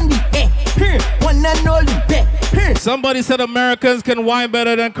 foot in the air. One and only back. Somebody said Americans can whine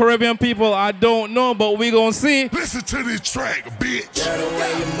better than Caribbean people. I don't know, but we gon' see. Listen to this track, bitch. Girl, the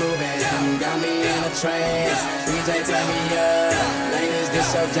way you moving, got me in a trance. DJ, turn me up. Ladies,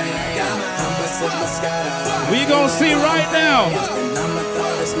 this your jam. I'ma sip my Moscato. We gon' see right now. And I'ma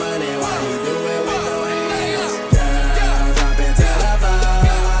throw this money while you do it with no hands. Girl, drop it to the floor.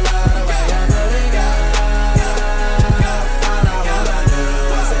 I love the way you put it, girl. All I wanna do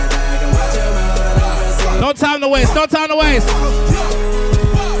is sit back and watch you move. No time to waste. No time to waste.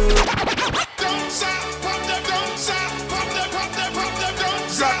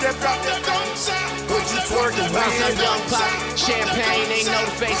 Some young pop, champagne, they know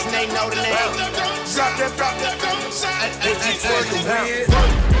the face and they know the name. Drop that, What you twerking with?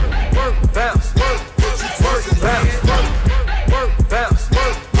 work, bounce, work, bounce.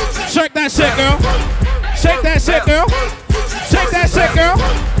 Shake that shit, girl. Shake that shit, girl. Shake that shit, girl.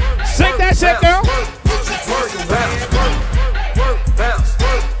 Shake that shit, girl. Work, bounce, work, bounce,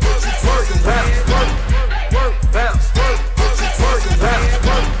 work, bounce, work, bounce,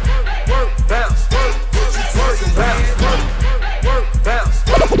 work, bounce, work, bounce.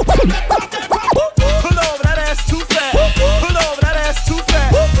 Pull over, that ass too fat. Pull over, that ass too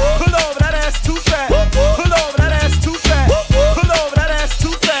fat. Pull over, that ass too fat. Pull over, that ass too fat. Pull over, that ass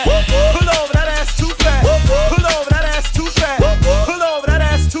too fat. Pull over, that ass too fat. Pull over, that ass too fat. Pull over, that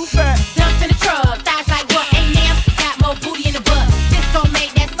ass too fat. Jump in the truck, thighs like what? A&M, got more booty in the butt. This gon'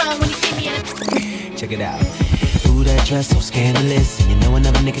 make that song when you see me in the... Check it out. Ooh, that dress so scandalous, and you know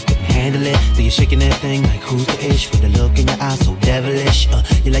another nigga couldn't handle it. So you're shaking that thing like who's the ish? With the look in your eyes so devilish.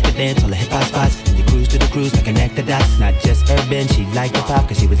 You like to dance all the hip hop spots, and you cruise to the cruise like connect the dots. Not just urban, she liked the pop,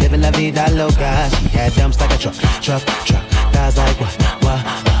 cause she was living la vida loca. She had dumps like a truck. Thighs like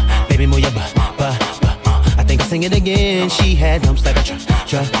what? Baby, move your butt. I think I'll sing it again. She had dumps like a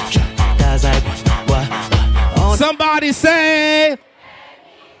truck. Thighs like what? Somebody say.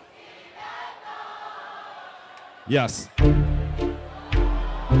 Yes.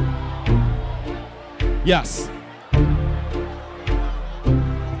 Yes.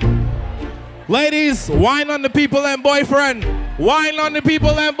 Ladies, whine on the people and boyfriend. Whine on the people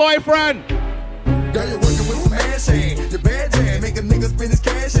and boyfriend. Girl, you're working with some ass hand. Your bad jam, make a nigga spend his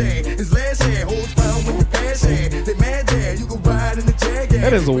cash hand. His last hand holds found when you pass hand. They mad jam, you can ride in the jag.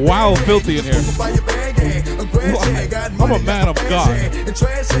 That is wild filthy in here. I'm a man of God. And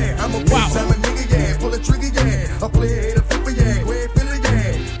trash hand, I'm a big time a nigga, yeah. Pull a trigger, yeah. I play a flipper, yeah. Way filler,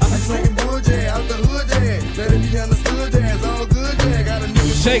 yeah. I'm slanging wood, yeah. Out the hood, yeah. Let it be understood, yeah. It's all good, yeah. Got a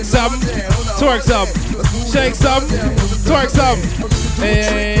nigga. Shake some, twerk some, shake some, twerk some.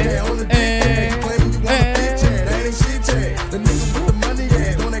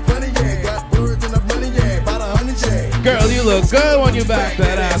 Girl, you look good when you back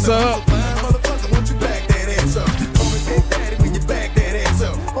that ass up.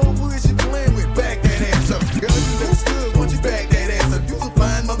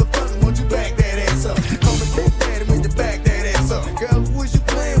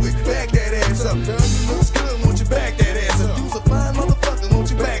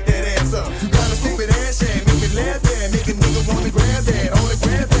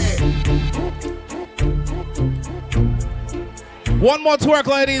 One more twerk,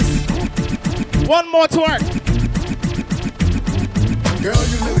 ladies. One more twerk. Girl,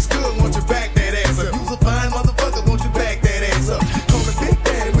 you look good, won't you back that ass up? You's a fine motherfucker, won't you back that ass up? Call me Big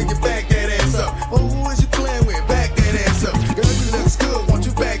Daddy when you back that ass up. Oh, who is you playing with? Back that ass up. Girl, you look good, won't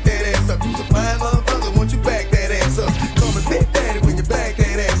you back that ass up? You's a fine motherfucker, won't you back that ass up? Call me Big Daddy when you back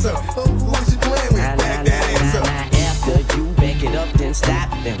that ass up. Oh, who is you playing with? Back that ass up. After you back it up, then stop.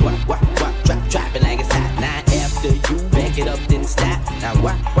 Then what, drop it like it's hot. Now after you back it up, then stop. Now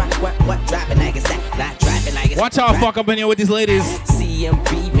what, drop it like it's hot. Not drop it like it's hot. Watch out, fuck up in here with these ladies.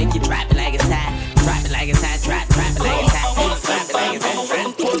 CMB, make you drop it like it's hot. Drop it like it's hot, drop it like it's hot. Drop it like it's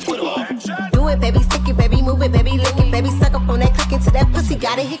hot. Do it, baby, stick it, baby, move it, baby, lick it, baby, suck up on that, click into that pussy,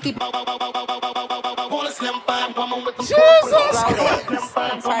 got a hickey. Jesus!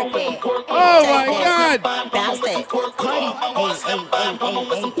 Oh my God! Bounce that.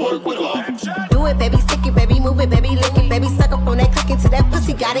 Do it, baby, stick it, baby, move it, baby, lick it, baby, suck up on that, click into that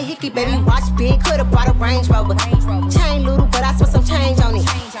pussy, got a hickey, baby, watch big, coulda brought a Range Rover. Chain little, but I spent some change on it.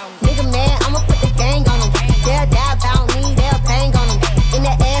 Nigga mad, I'ma put the gang on him. They'll die about me, they'll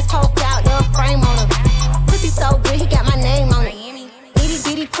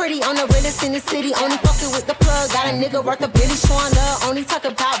pretty, I'm the realest in the city. Only fucking with the plug. Got a nigga worth a billion showing love. Only talk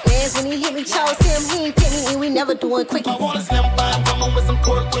about bands when he hit me. Chose him, he ain't pick me, and we never doing quickie. I want a slim fine woman with some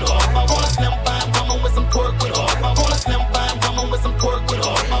pork with her. I want a slim fine woman with some pork with her. I want a slim fine woman with some pork with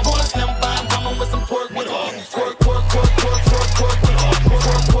her. I want a slim fine woman with some pork with her. Pork, pork, pork, pork, pork, pork with her.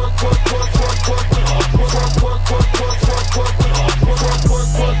 Pork, pork, pork, pork, pork, pork with her. Pork, pork, pork, pork, pork, pork with her. Pork, pork,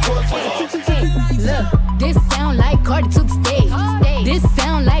 pork, pork with her. Look, this sound like Cardi to the stage. This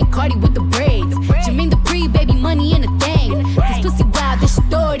sound like Cardi with the braids. Jermaine Dupri, baby, money in a thing. This pussy wild, this shit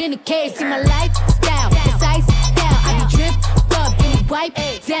stored in a case. See my lifestyle, it's ice down. I be dripped up, get me wipe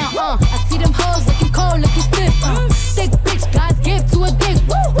down. I see them hoes looking cold, looking stiff. Thick bitch, God's gift to a dick.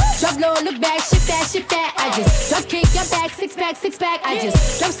 Drop low, look back, shit that, shit that. I just drop kick, your back, six pack. I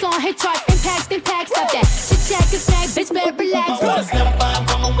just drop song, hit charts, impact, stop that. Shit check, it's back, bitch, better relax. I want a slim fine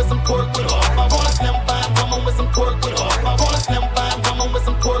woman with some pork with her. I want a slim fine woman with some pork with her. I want a slim fine woman with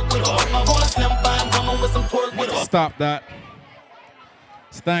some pork with her. I want a slim fine woman with some pork with her. Stop that.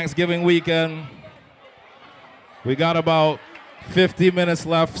 It's Thanksgiving weekend. We got about 50 minutes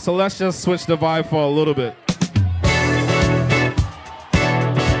left, so let's just switch the vibe for a little bit.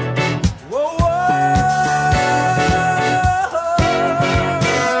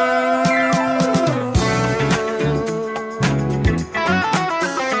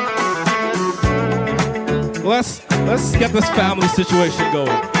 Let's get this family situation going.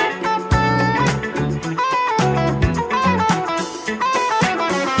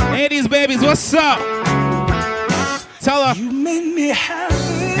 Hey, these babies, what's up? Tell her. You made me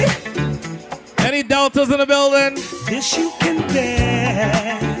happy. Any deltas in the building? This you can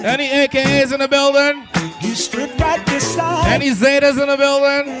bear. Any AKAs in the building? You stood right beside. Any Zetas in the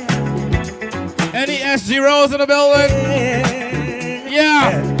building? Any SG Rows in the building?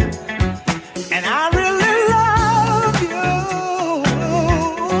 Yeah. And I really love you.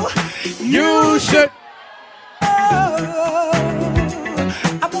 You should. I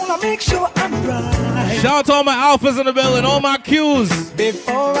wanna make sure I'm right. Shout out to all my alphas in the building, all my Qs.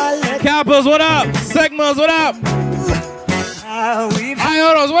 Before I let Kappas, what up? Sigmas, what up?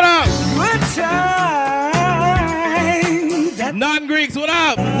 Iotas, what up? Good time. Non-Greeks, what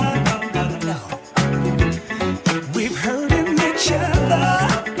up? We've hurting each other.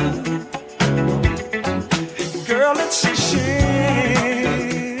 Girl, it's a shame.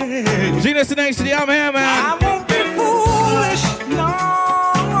 GeniusinHD, I'm here, man. I won't be foolish, no.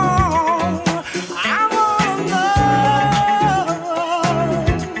 I wanna know.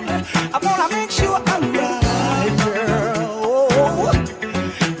 I wanna make sure I'm right, girl.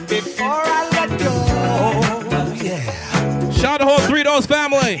 Before I let go, yeah. Shout out to the whole Three Doors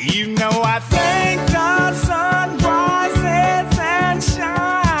family. You know I think the sun rises and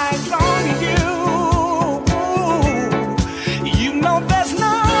shines on you. You know there's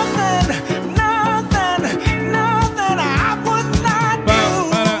nothing I would not do.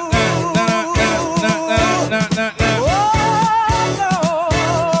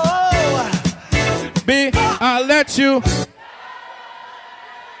 B, I'll let you.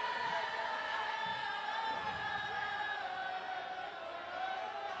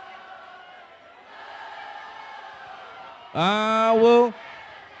 I will.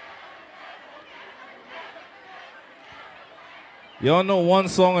 Y'all know one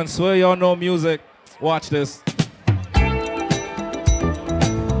song and swear y'all know music. Watch this.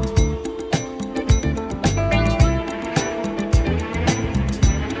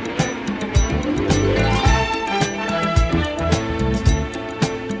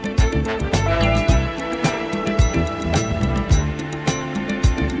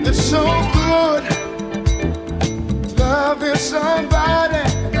 It's so good loving somebody,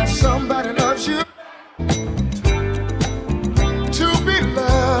 and that somebody loves you. To be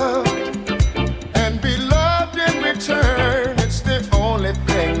loved and be loved in return, it's the only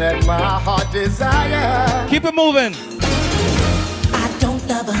thing that my heart desires. Keep it moving. I don't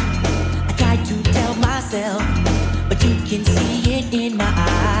love her. I try to tell myself, but you can see it in my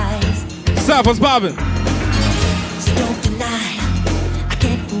eyes. Stop, what's poppin'? So don't deny, I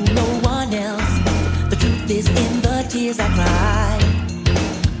can't fool no one else. The truth is in the tears I cry.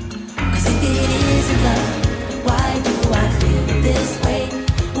 'Cause if it isn't love, why do I feel this way?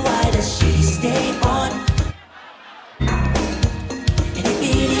 Why does she stay on? And if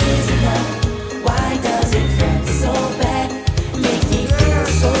it isn't love, why does it feel so bad? Make me feel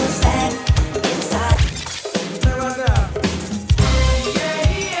so sad inside.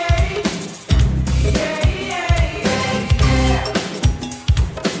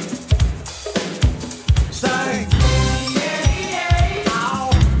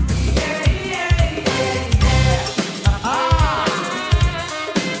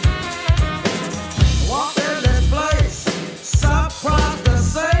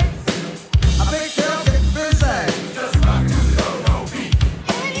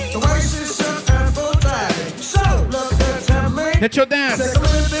 Hit your dance. Say, come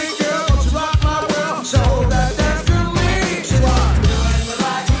here, big girl, won't you rock my world? Show that dance to me. She want doing the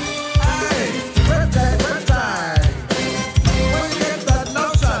right. Hey, riptide. When you get that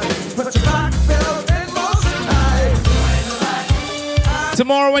notion, put your back pedal in motion. Hey.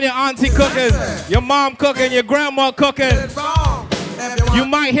 Tomorrow when your auntie cooking, your mom cooking, your grandma cooking, you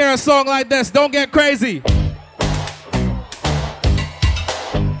might hear a song like this. Don't get crazy.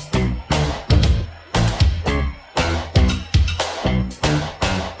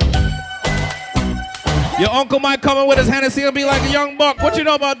 Your uncle might come in with his Hennessy and be like a young buck. What you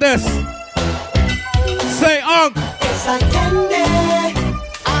know about this? Say, Unc. It's like candy.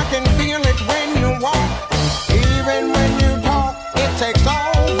 I can feel it when you walk. Even when you talk, it takes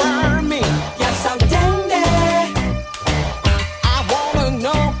over me. Yes, I'm dandy. I wanna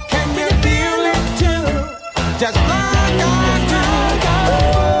know, can you feel it too? Just like I do.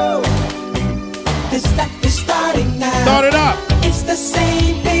 This stuff is starting now. Start it up. It's the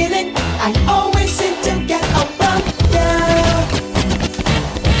same feeling. I always seem to get around you.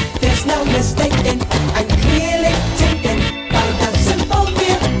 There's no mistaking. I'm clearly taken by the simple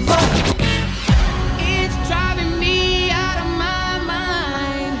mere fun. It's driving me out of my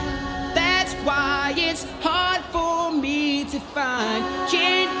mind. That's why it's hard for me to find.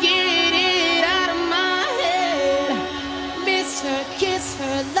 Can't get it out of my head. Miss her, kiss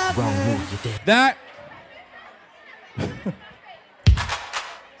her, love her. That.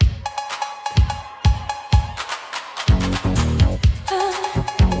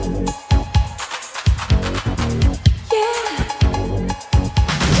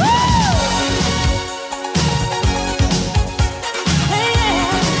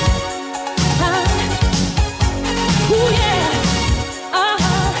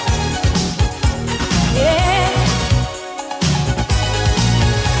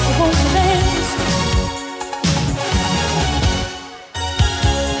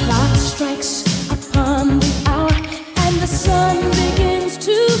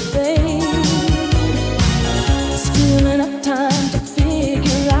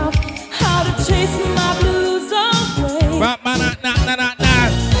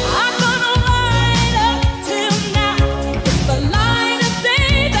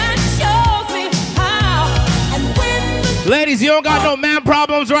 Ladies, you don't got no man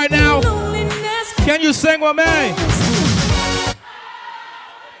problems right now? Can you sing with me?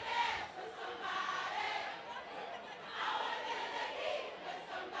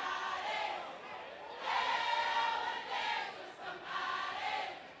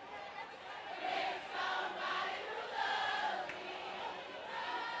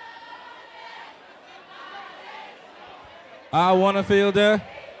 I wanna feel the.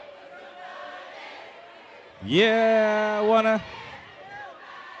 Yeah, I wanna.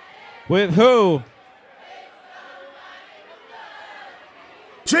 With who?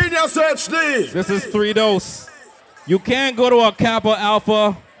 GeniusHD. This is 3 Dose. You can't go to a Kappa,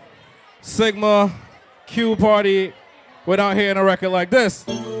 Alpha, Sigma, Q party without hearing a record like this.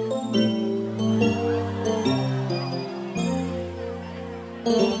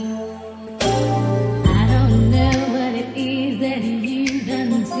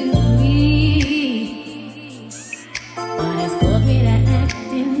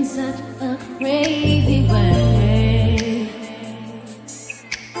 Crazy way.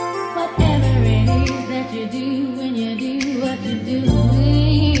 Whatever it is that you do when you do what you're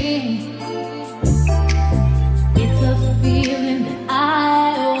doing, it's a feeling that I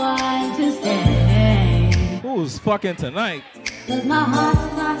want to stay. Who's fucking tonight? 'Cause my heart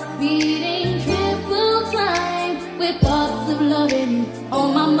starts beating triple time with thoughts of loving you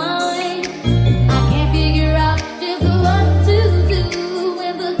on my mind. I can't figure out just what to do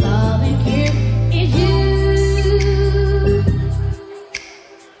when the loving cure is you.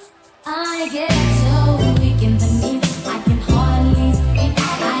 I get so weak in the knees, I can hardly speak.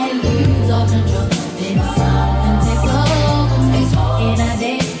 I lose all control, then something takes over me. In a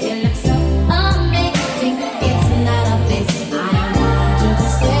day, it looks so amazing. It's not a face, I want you to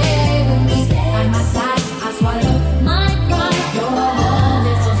stay with me. At my side, I swallow my pride. Your love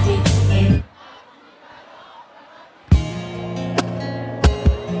is so sweet.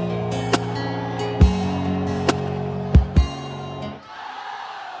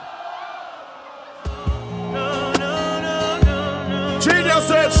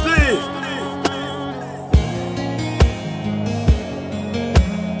 GeniusHD.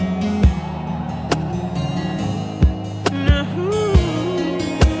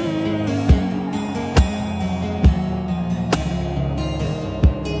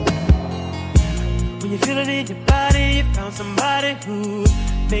 When you feel it in your body, you found somebody who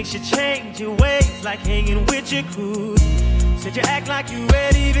makes you change your ways, like hanging with your crew. Said you act like you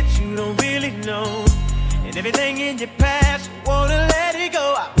ready, but you don't really know. And everything in your past, you wanna let it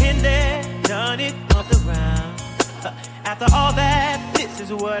go. I've been there, done it, bumped around. After all that, this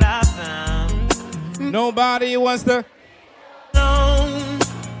is what I found. Nobody wants to.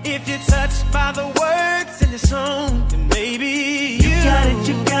 If you're touched by the words in the song, then maybe you got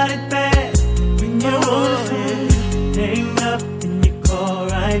it bad. When you're on the phone, hang up and you call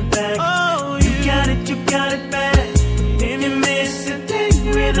right back. Oh, you got it bad. If you miss a day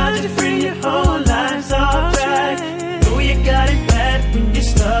without your friend, your whole life's off track. Oh, you got it bad when you're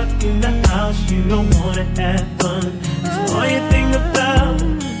stuck in the house, you don't wanna have fun. That's all you think about.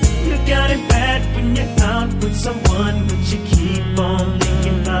 You got it bad when you're out with someone, but you keep on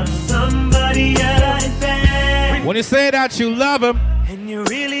thinking about somebody else. When you say that you love him, and you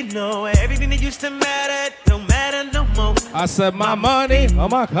really know everything that used to matter don't matter no more. I said my money on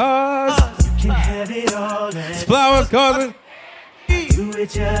my cars. You can have it all. Flowers causing. You it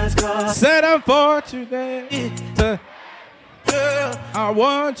just cause. Said I'm fortunate. Girl, I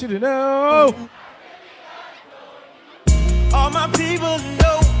want you to know. All my people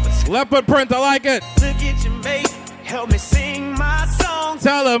know. Leopard print, I like it. Look at your mate, help me sing my song.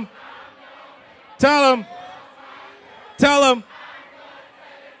 Tell him. Tell him. Tell him.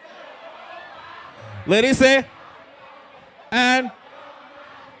 Ladies say. And.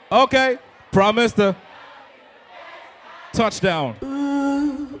 Okay. Promise to. Touchdown.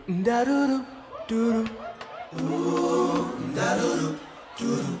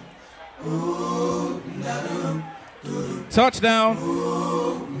 Touchdown.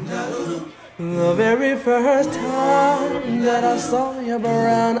 The very first time that I saw your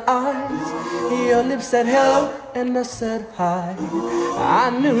brown eyes, your lips said hello and I said hi.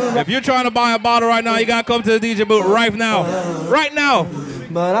 I knew. If you're trying to buy a bottle right now, you gotta come to the DJ booth right now. Right now.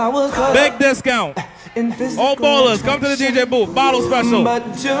 But I was big discount. All ballers, come to the DJ booth. Bottle special.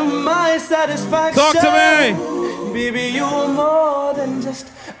 But to my satisfaction, talk to me. Baby, you're more than just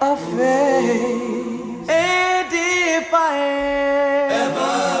a face. And if I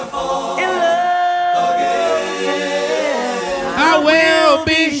ever fall in love again, I will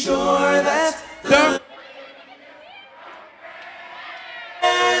be sure that the.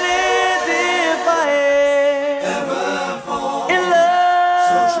 And if I ever fall in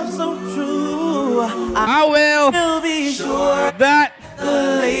love, so true, I will be sure that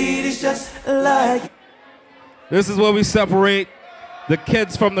the ladies just like. This is where we separate the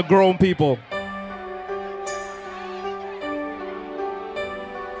kids from the grown people.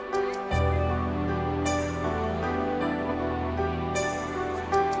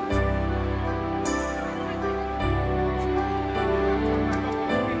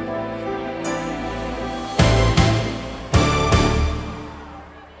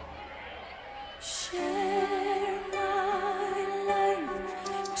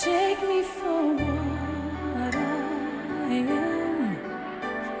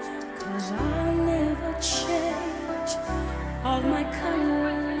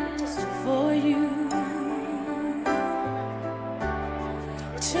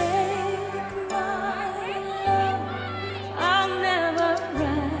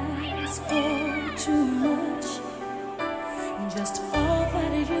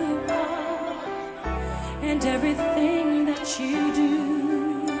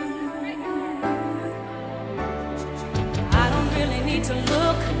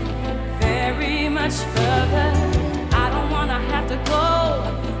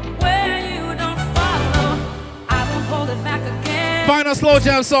 Final slow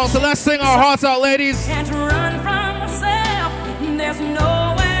jam song, so let's sing our hearts out, ladies. Can't run from myself. There's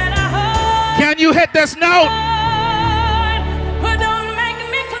nowhere to hide. Can you hit this note? But don't make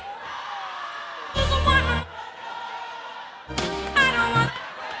me cry. I don't want.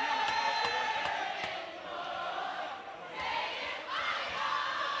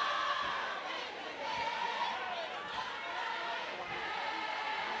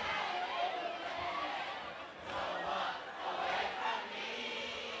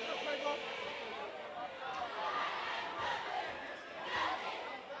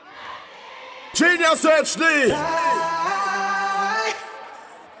 GeniusHD.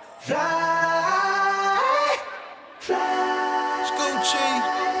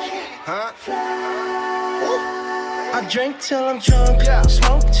 I drink till I'm drunk,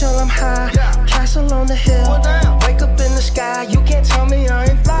 smoke till I'm high, castle on the hill, wake up in the sky, you can't tell me I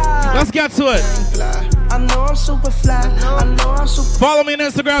ain't fly. Let's get to it. I know I'm super fly, I know I'm super. Follow me on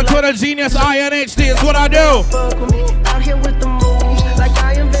Instagram, Twitter, GeniusINHD is what I do. Fuck with me, out here with the moves, like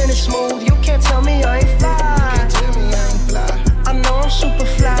I invented smooth, you can't tell me I ain't fly. I know I'm super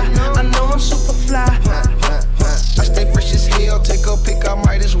fly, I know I'm super fly. I stay fresh as hell.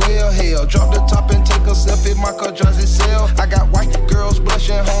 it, my car drives itself. I got white girls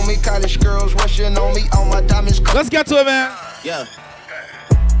blushing, homie. College girls rushing on me. All my diamonds. Let's get to it, man. Yeah.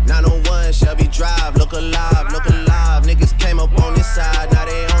 901 Shelby Drive. Look alive, look alive. Niggas came up on this side, now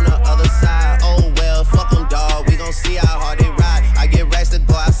they on the other side. Oh well, fuck them, dawg. We gon' see how hard they ride. I get racks to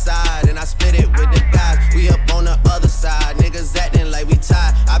go outside, and I spit it with the guys. We up on the other side. Niggas acting like we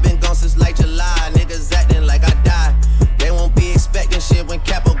tied. I been gone since like July. Niggas acting like I died. They won't be expecting shit when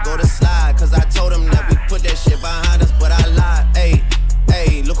Capo go to slide. Cause I told them that we put that shit behind us, but I lied. Ayy,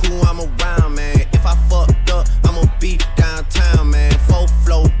 ayy, look who I'm around, man. If I fucked up, I'ma be downtown, man. Full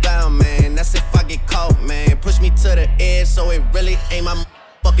flow down, man. That's if I get caught, man. Push me to the edge, so it really ain't my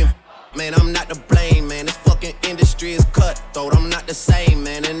fucking man. I'm not to blame, man. This fucking industry is cutthroat. I'm not the same,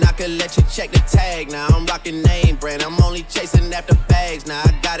 man. And I can let you check the tag now. I'm rocking name brand. I'm only chasing after bags now.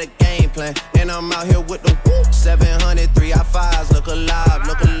 I got a game plan, and I'm out here with the 700 3i5s. Look alive,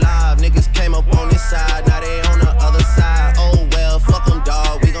 look alive. Niggas came up on this side, now they on the other side. Oh well, fuck them,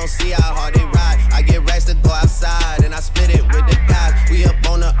 dawg. We gon' see how hard they ride. I get racks to go outside, and I spit it with the guys. We up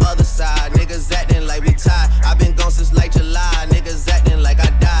on the other side. Niggas acting like we tied. I been gone since like July. Niggas acting like I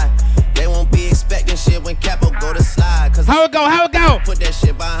died. They won't be expecting shit when Capo go to slide. Cause how it go? How it go? Put that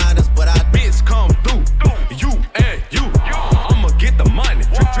shit behind us, but I bitch come through. You and you. I'ma get the money.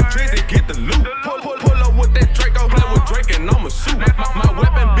 Drizzy get the loot. Pull up with that Draco. Play with Drake and I'ma shoot. My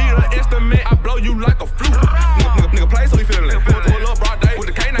weapon be an instrument. I blow you like a flute. Nigga play so he feelin'. Pull up broad day with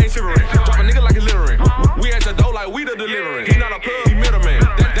the canine shivering. Drop a nigga like he littering. We at your door like we the delivering. He not a plug, he middleman.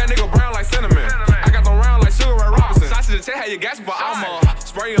 That nigga brown like cinnamon. I got them round like Sugar Ray Robinson. Sausage to tell how you gas for I'ma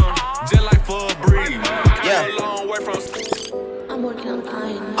spray on just like for a breeze. Yeah. A long way from. I'm working on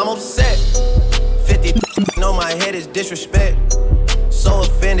iron. I'm upset. 50 on my head is disrespect. So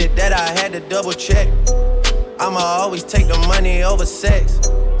offended that I had to double check. I'ma always take the money over sex.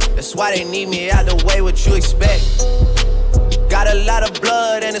 That's why they need me out the way, what you expect. Got a lot of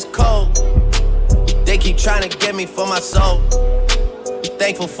blood and it's cold. They keep trying to get me for my soul.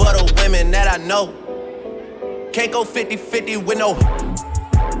 Thankful for the women that I know. Can't go 50-50 with no.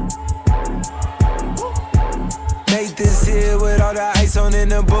 Made this here with all the ice on in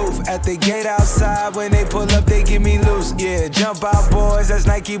the booth. At the gate outside, when they pull up, they give me loose. Yeah, jump out, boys. That's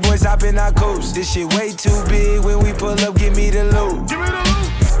Nike boys hopping our coops. This shit way too big. When we pull up, give me the loot.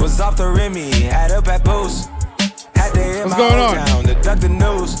 Was off the Remy, had up at Boost. Had to hit my hometown to duck the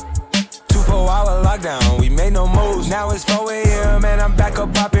news. 24-hour lockdown, we made no moves. Now it's 4 a.m. and I'm back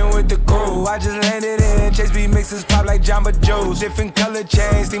up popping with the crew. I just landed in, Chase B mixes pop like Jamba Joe's. Different color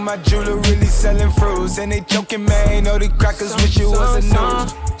chains, think my jeweler really selling fruits. And they joking, man, know the crackers wish it was a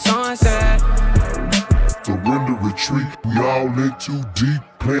news. Sunset. Surrender, retreat, we all in too deep.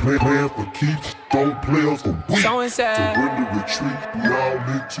 Playing for keeps, don't play us for weak. Surrender, retreat, we all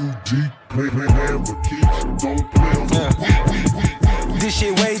in too deep. Playing for keeps, don't play us for weak. This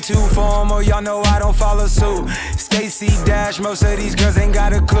shit way too formal, y'all know I don't follow suit. Stacy Dash, most of these girls ain't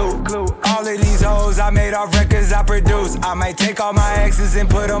got a clue. All of these hoes I made off records I produce. I might take all my exes and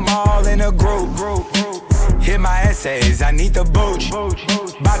put them all in a group. Hit my essays, I need the booch.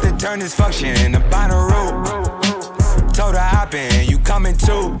 About to turn this function into Bonnaroo. Told her hop in, you coming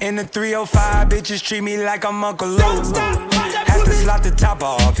too. In the 305, bitches treat me like I'm Uncle Luke. Had to slot the top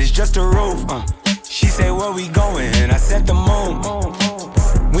off, it's just a roof. She said, where we going? I said the moon.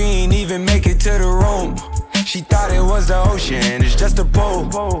 We ain't even make it to the room. She thought it was the ocean, it's just a pool.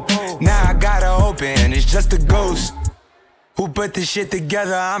 Now I gotta open, it's just a ghost. Who put this shit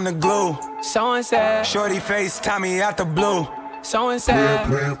together? I'm the glue. So and said. Shorty face, Tommy out the blue. So and said.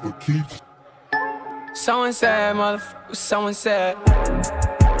 Playing for keeps. So and said, motherfucker. So and said.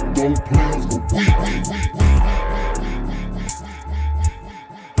 Don't play us for weak.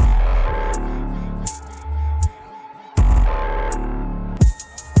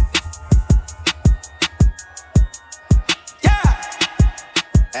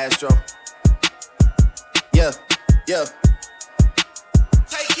 Astro. Yeah.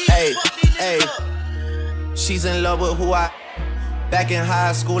 Hey. She's in love with who I. Back in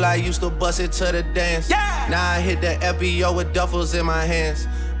high school, I used to bust it to the dance. Yeah. Now I hit the FBO with duffels in my hands.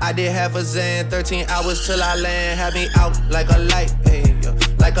 I did half a Zan, 13 hours till I land. Had me out like a light,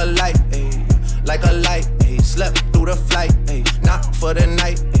 ayy, like a light, ayy, like a light, ayy. Slept through the flight, ayy, not for the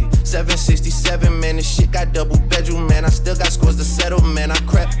night, ayy. 767, man, this shit got double bedroom, man. I still got scores to settle, man. I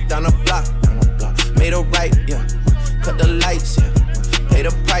crept down the block, made a right, yeah. Cut the lights, yeah. Pay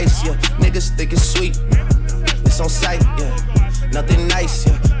the price, yeah. Niggas think it's sweet, it's on sight, yeah. Nothing nice,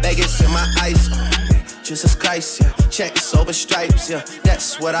 yeah. Vegas in my ice, Jesus Christ, yeah. Checks over stripes, yeah.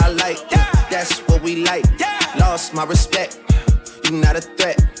 That's what I like, yeah. That's what we like. Lost my respect. You not a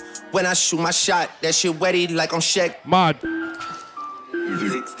threat. When I shoot my shot, that shit wetty like I'm Shaq. Mod.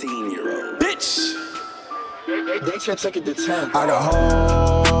 16-year-old. Bitch. They can't take it to 10. I got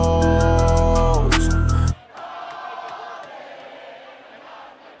hoes.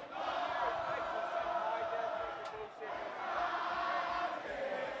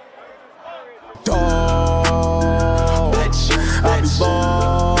 Dog. Bitch. I be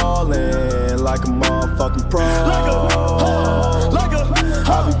ballin' like a motherfucking pro. I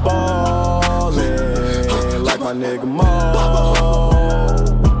be ballin' like my nigga Mo.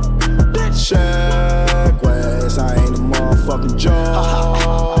 Check West, I ain't a motherfucking joke.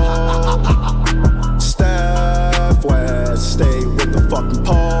 Steph West, stay with the fucking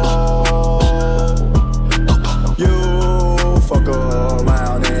pole. You fuck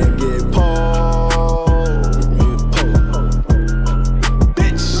around and get pulled.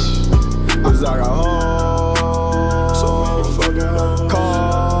 Bitch, 'cause I got hoes. So motherfucking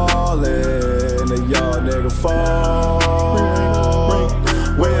callin' the young nigga phone.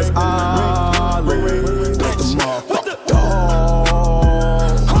 Where's I?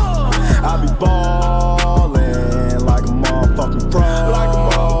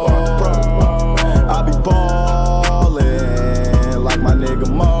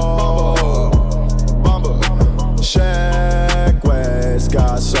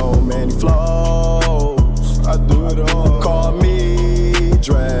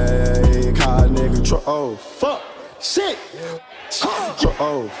 Oh, fuck, shit.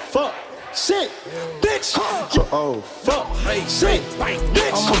 Oh, fuck, shit. Bitch. Oh, fuck, shit.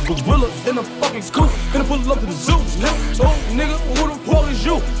 Bitch. I'm a gorilla in a fucking scoop. Finna pull up to the zoo. Nigga, oh, nigga, who the fuck is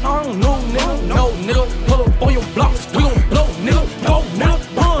you? I don't know, nigga. No, nigga, pull up on your blocks. We gon' blow, nigga. Go, nigga.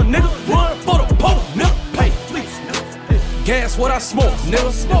 Run, nigga. Run for the pole, nigga. Hey, please, nigga. Gas what I smoke,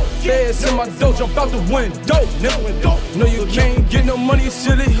 nigga. Feds in my dough, jump out the window, nigga. No, you can't get no money,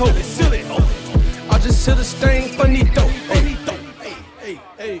 silly hoe. Silly hoe. I just hit a stain, funny dope.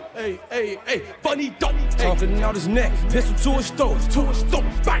 Hey, funny dope. Talking out his neck, pistol to his throat,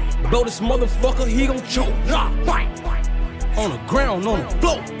 bang. Blow this motherfucker, he gon' choke. Bang. On the ground, on the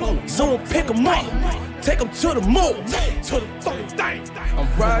floor. Someone pick him up, take him to the mall. To the fucking thing. I'm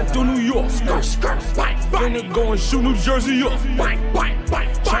riding through New York, skirt, bang. Finna go and shoot New Jersey up, bang.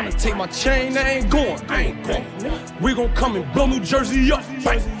 Tryna take my chain, I ain't going. We gon' come and blow New Jersey up,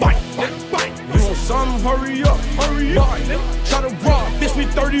 bang. You want something? Hurry up. Try to rob, bitch, me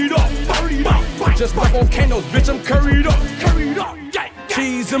 30'd up. Just like volcanoes, bitch, I'm curried up.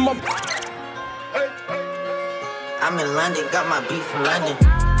 Cheese in my. I'm in London, got my beef from London.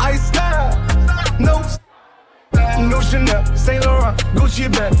 Ice style, no Chanel, Saint Laurent, Gucci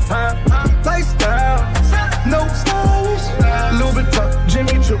bag, lifestyle, no stylish, Louis Vuitton,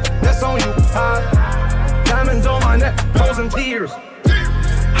 Jimmy Choo, that's on you. Diamonds on my neck, frozen tears.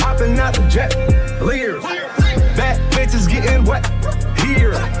 Hopping out the jet, leers. Bad bitches getting wet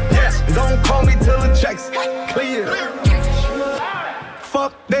here. Yes, don't call me till the checks clear.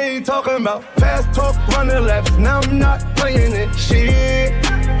 Fuck they ain't talking about. Fast talk, running laps. Now I'm not playing it. Shit.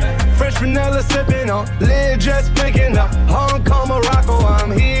 Fresh vanilla sipping on. Lid just picking up. Hong Kong, Morocco,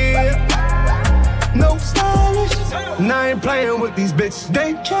 I'm here. No stylish. Now I ain't playing with these bitches.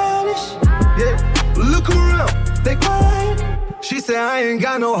 They childish. Yeah. Look around. They quiet. She said I ain't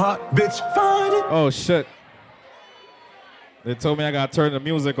got no heart, bitch. Find it. Oh shit. They told me I gotta turn the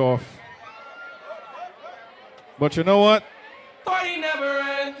music off. But you know what? Party never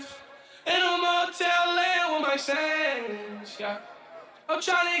ends. In a motel land with my sands. Yeah. I'm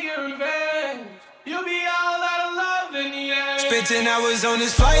trying to get revenge. You'll be all out of love in the end. Spent 10 hours on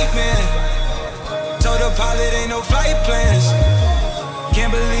this flight, man. Told the pilot ain't no flight plans.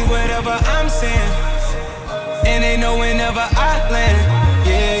 Can't believe whatever I'm saying. And they know whenever I land.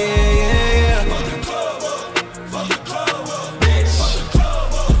 Yeah. Fuck the club up. Fuck the club up, bitch. Fuck the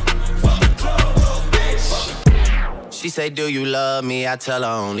club up. Fuck the club up, bitch. She say, do you love me? I tell her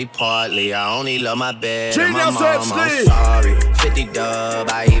only partly. I only love my bed and my GeniusinHD. mom, I'm sorry. 50 dub,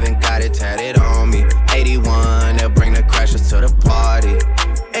 I even got it tatted on me. 81, they'll bring the crashers to the party.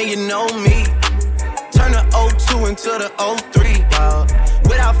 And you know me, turn the 02 into the 03, dawg.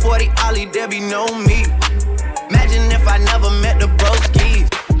 Without 40 Ollie, there be no me. Imagine if I never met the broskies.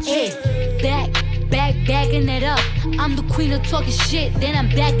 Hey, backing it up. I'm the queen of talking shit, then I'm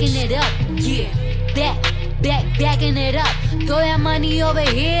backing it up. Yeah, backing it up. Throw that money over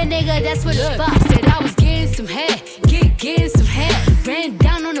here, nigga, that's what the fuck. Said I was getting some head, getting some head. Ran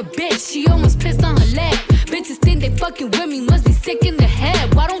down on a bitch, she almost pissed on her leg. Bitches think they fucking with me, must be sick in the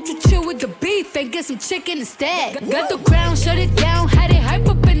head. Why don't you chill with the beef and get some chicken instead? Got the crown, shut it down, had it hype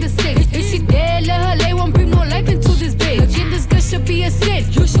up in the six. If she dead, let her lay, won't bring no life into this bitch. Again, this girl should be sin.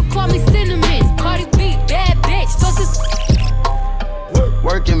 You should call me Cinnamon. Cardi B, bad bitch.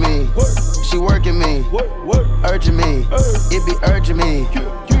 Working me, she working me, urging me, it be urging me.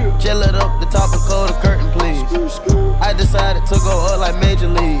 Chill it up, the top and close the curtain, please. I decided to go up like Major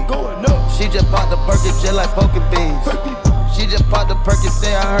League. She just popped the Perky just like poking beans. She just popped the Perky,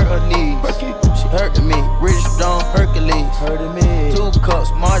 say I hurt her knees. She hurting me, Rich Stone Hercules. Hurting me. 2 cups,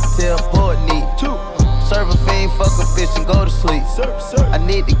 Martell, pour it neat. Serve a fiend, fuck a bitch and go to sleep. I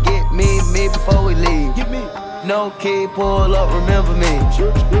need to get me before we leave. No key, pull up, remember me.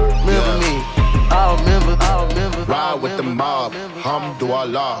 Remember me. I'll remember. Ride with the mob,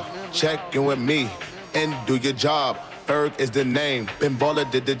 Hamdulillah. Check in with me and do your job. Ferg is the name, Ben Baller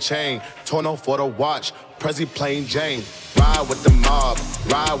did the chain. Torno for the watch, Prezi plain Jane. Ride with the mob,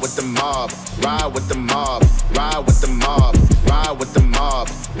 ride with the mob, ride with the mob, ride with the mob, ride with the mob,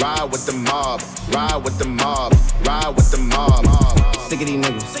 ride with the mob, ride with the mob, ride with the mob. Sick of these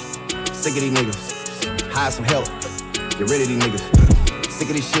niggas, sick of these niggas. Hire some help, get rid of these niggas. Sick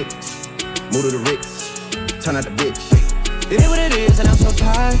of this shit, move to the Ritz, turn out the bitch. It is what it is, and I'm so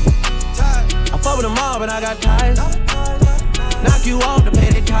tired. I fuck with them all, but I got ties. Knock you off to pay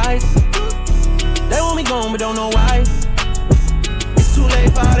their ties. They want me gone, but don't know why. It's too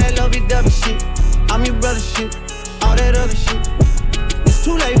late for all that lovey-dovey shit. I'm your brother shit, all that other shit. It's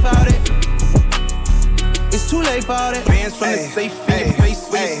too late for all that. It's too late for all that. Bands from the safe in your face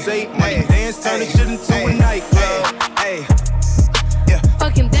when you say money. Dance turn this shit into a night.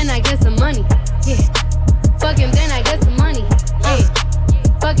 Fuck him, then I get some money. Yeah. Fuck him, then I get some money. Yeah.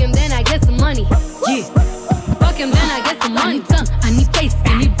 Fuck him, then I get some money. Yeah. Fuck him, then I get some money. I need tongue, I need face,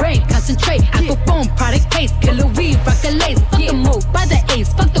 I need brain, concentrate. I go phone, product case, killer weed, rock the lace. Fuck the move, buy the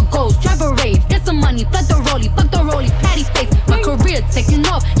ace, fuck the goals, drive a rave. Get some money, fuck the rollie, patty face. My career taking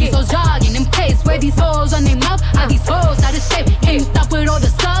off, these hoes jogging in place. Where these hoes on their mouth, are these hoes out of shape? Can you stop with all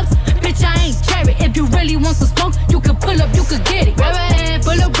the subs? Bitch, I ain't cherry. If you really want some smoke, you can pull up, you could get it. Grab a hand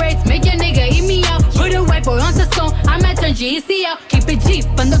full of braids, make your nigga eat me out. Put a white boy on the stone, I might turn GC out. Keep it G,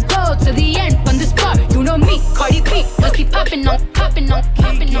 from the go to the end, from the start. You know me, Cardi B, pussy popping on, popping on,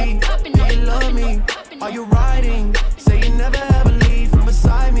 popping on, popping on. Do you love me? Are you riding? Say you never ever leave from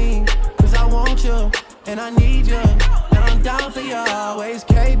beside me. Cause I want you, and I need you. And I'm down for you always,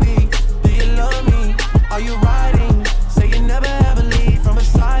 KB. Do you love me? Are you riding? Say you never ever leave from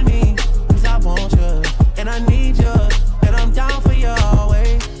beside me. Cause I want you, and I need you. And I'm down for you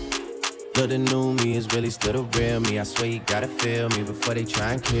always. But the new me is really still the real me. I swear you gotta feel me before they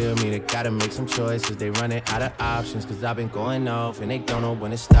try and kill me. They gotta make some choices, they running out of options. Cause I've been going off and they don't know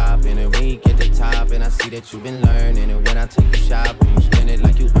when to stop. And when you get the top and I see that you've been learning. And when I take you shopping, you spend it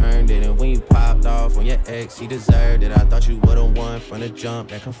like you earned it. And when you popped off on your ex, he deserved it. I thought you would've won from the jump,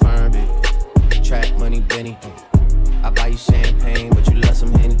 that confirmed it. Trap money, Benny. I buy you champagne, but you love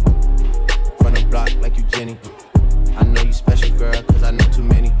some Henny. From the block like you Jenny. I know you special, girl, cause I know too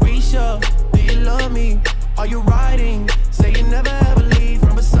many. Risha, do you love me? Are you riding? Say you never ever leave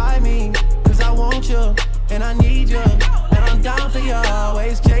from beside me. Cause I want you, and I need you. And I'm down for you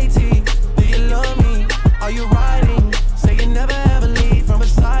always, JT. Do you love me? Are you riding? Say you never ever leave from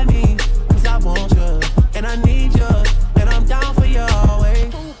beside me. Cause I want you, and I need you. And I'm down for you always.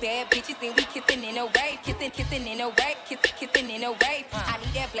 Two bad bitches and we kissing in a wave. Kissing in a wave. Kissing in a wave. I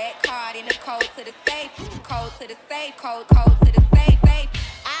need that black card in the code to the safe. Code to the safe. Code to the safe.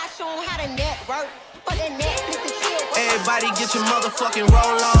 I show 'em how to network. For that Netflix and chill. Everybody get your motherfucking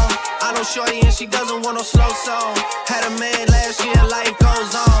roll on. I know shorty and she doesn't want no slow song. Had a man last year, life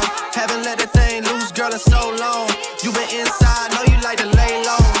goes on. Haven't let the thing loose, girl, in so long. You been inside, know you like to lay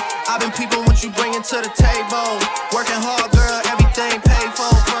low. I've been peeping what you bringing to the table. Working hard, girl, everything paid for.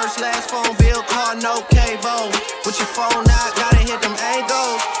 First, last phone bill, car, no cable. With your phone out, gotta hit them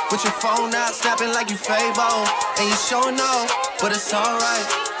angles. With your phone out, snapping like you Fable. And you showing off, but it's alright.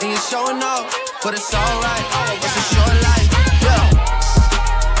 And you showing off, but it's alright. It's a short life, yeah.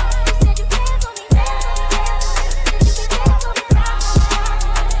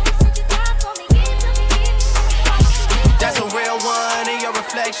 That's a real one in your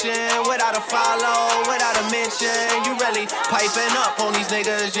reflection. Without a follow, without a mention. You really piping up on these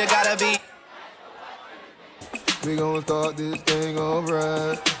niggas, you gotta be. We gon' start this thing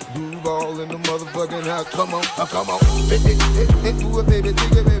alright. Duval in the motherfucking house. Come on, come on. Do it, baby,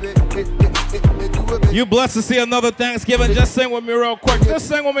 dig it, baby. You blessed to see another Thanksgiving. Just sing with me real quick. Just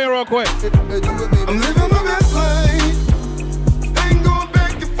sing with me real quick. I'm living my best life. Ain't going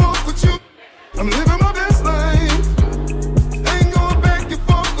back and forth with you. I'm living my best life. Ain't going back and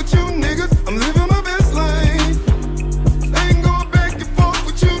forth with you niggas. I'm living my best life. Ain't going back and forth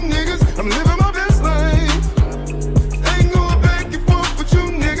with you niggas. I'm living my best life. Ain't going back and forth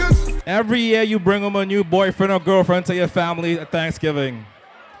Every year you bring home a new boyfriend or girlfriend to your family at Thanksgiving.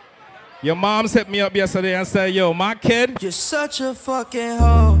 Your mom's hit me up yesterday and said, yo, my kid. You're such a fucking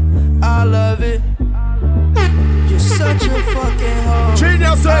hoe. I love it. You're such a fucking hoe.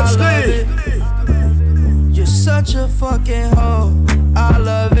 GeniusinHD. You're such a fucking hoe. I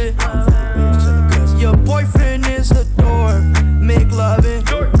love it. Your boyfriend is a dork. Make loving.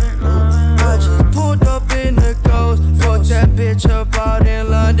 I just pulled up in the ghost. Fucked that bitch up out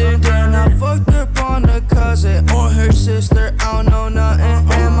in London. Then I fucked up on her cousin or her sister. I don't know nothing.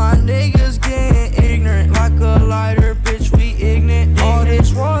 And my niggas getting ignorant like a lighter. Bitch, we ignorant. All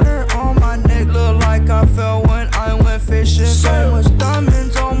this water on my neck look like I fell when I went fishing. So much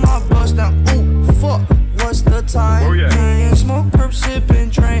diamonds on my bust now. Ooh, fuck. What's the time? Oh, yeah. Me and smoke, perp, sip,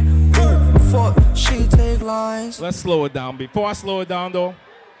 and drain. Ooh, fuck, she take lines. Let's slow it down. Before I slow it down, though,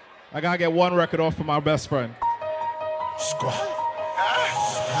 I gotta get one record off for my best friend. Squad.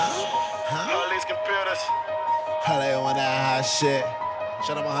 All these computers. How they on that high shit.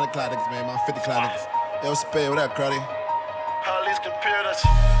 Shout out my 100 cloud niggas, man. My 50 cloud niggas. Yo, Spade, what up, Cruddy? All these computers.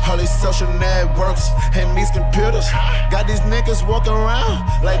 All these social networks and these computers. Got these niggas walking around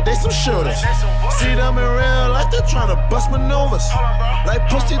like they some shooters. See them in real life, they're trying to bust maneuvers. Like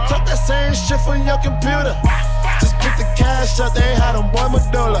pussy talk that same shit from your computer. Just pick the cash up, they had them boy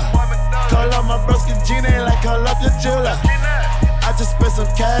medulla. Call up my broski Genie like call up your jeweler. I just spent some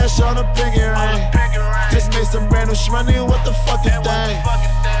cash on a pinky ring. Just made some brand new shmoney, what the fuck you think?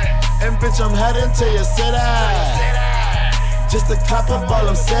 And bitch, I'm heading to your city. Just to clap up all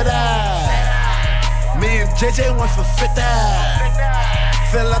them cities. Me and JJ went for 50.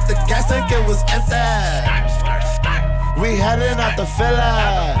 Fill up the gas tank, it was empty. We heading out the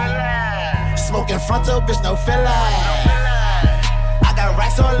filler. Smoking frontal, bitch, no filler. I got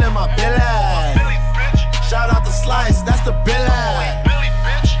racks all in my billy. Shout out the Slice, that's the billy.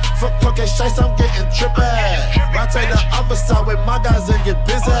 Fuck cocaine shites, I'm getting trippy. I take the other side with my guys and get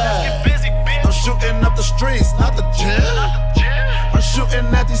busy. I'm shooting up the streets, not the gym. I'm shooting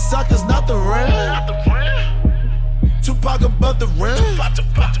at these suckers, not the rim. Tupac above the rim.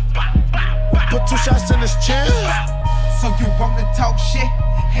 Put 2 shots in his chin. So you wanna talk shit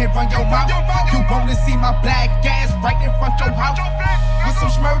and run your mouth? You wanna see my black ass right in front your house? With some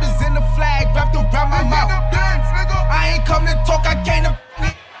smurders in the flag wrapped around my mouth. I ain't come to talk, I came to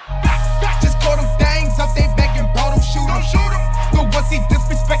just call them things up they back and brought them shoot them. But once he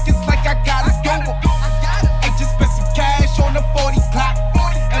disrespect, it's like I gotta go. I just spent some cash on the 40 clock.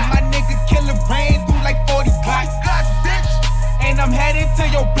 And my nigga killer ran through like 40 clocks. And I'm headed to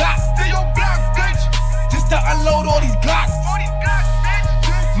your block. Just to unload all these Glocks.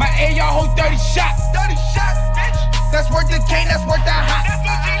 My AR hold 30 shots. That's worth the cane, that's worth the hot.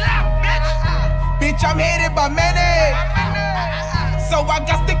 Bitch, I'm headed by many. So I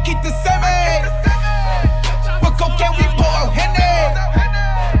got to keep the semi. For cocaine we pour out Henny.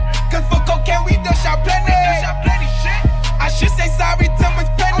 Cause for cocaine we done shot plenty. I should say sorry to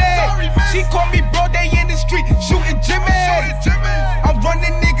Miss Penny. She call me bro, they in the street shooting Jimmy. I'm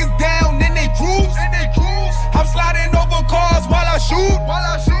running niggas down in they grooves. I'm sliding over cars while I shoot.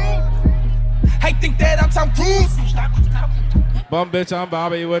 I think that I'm Tom Cruise. Bum bitch, I'm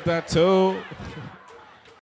Bobby with that too.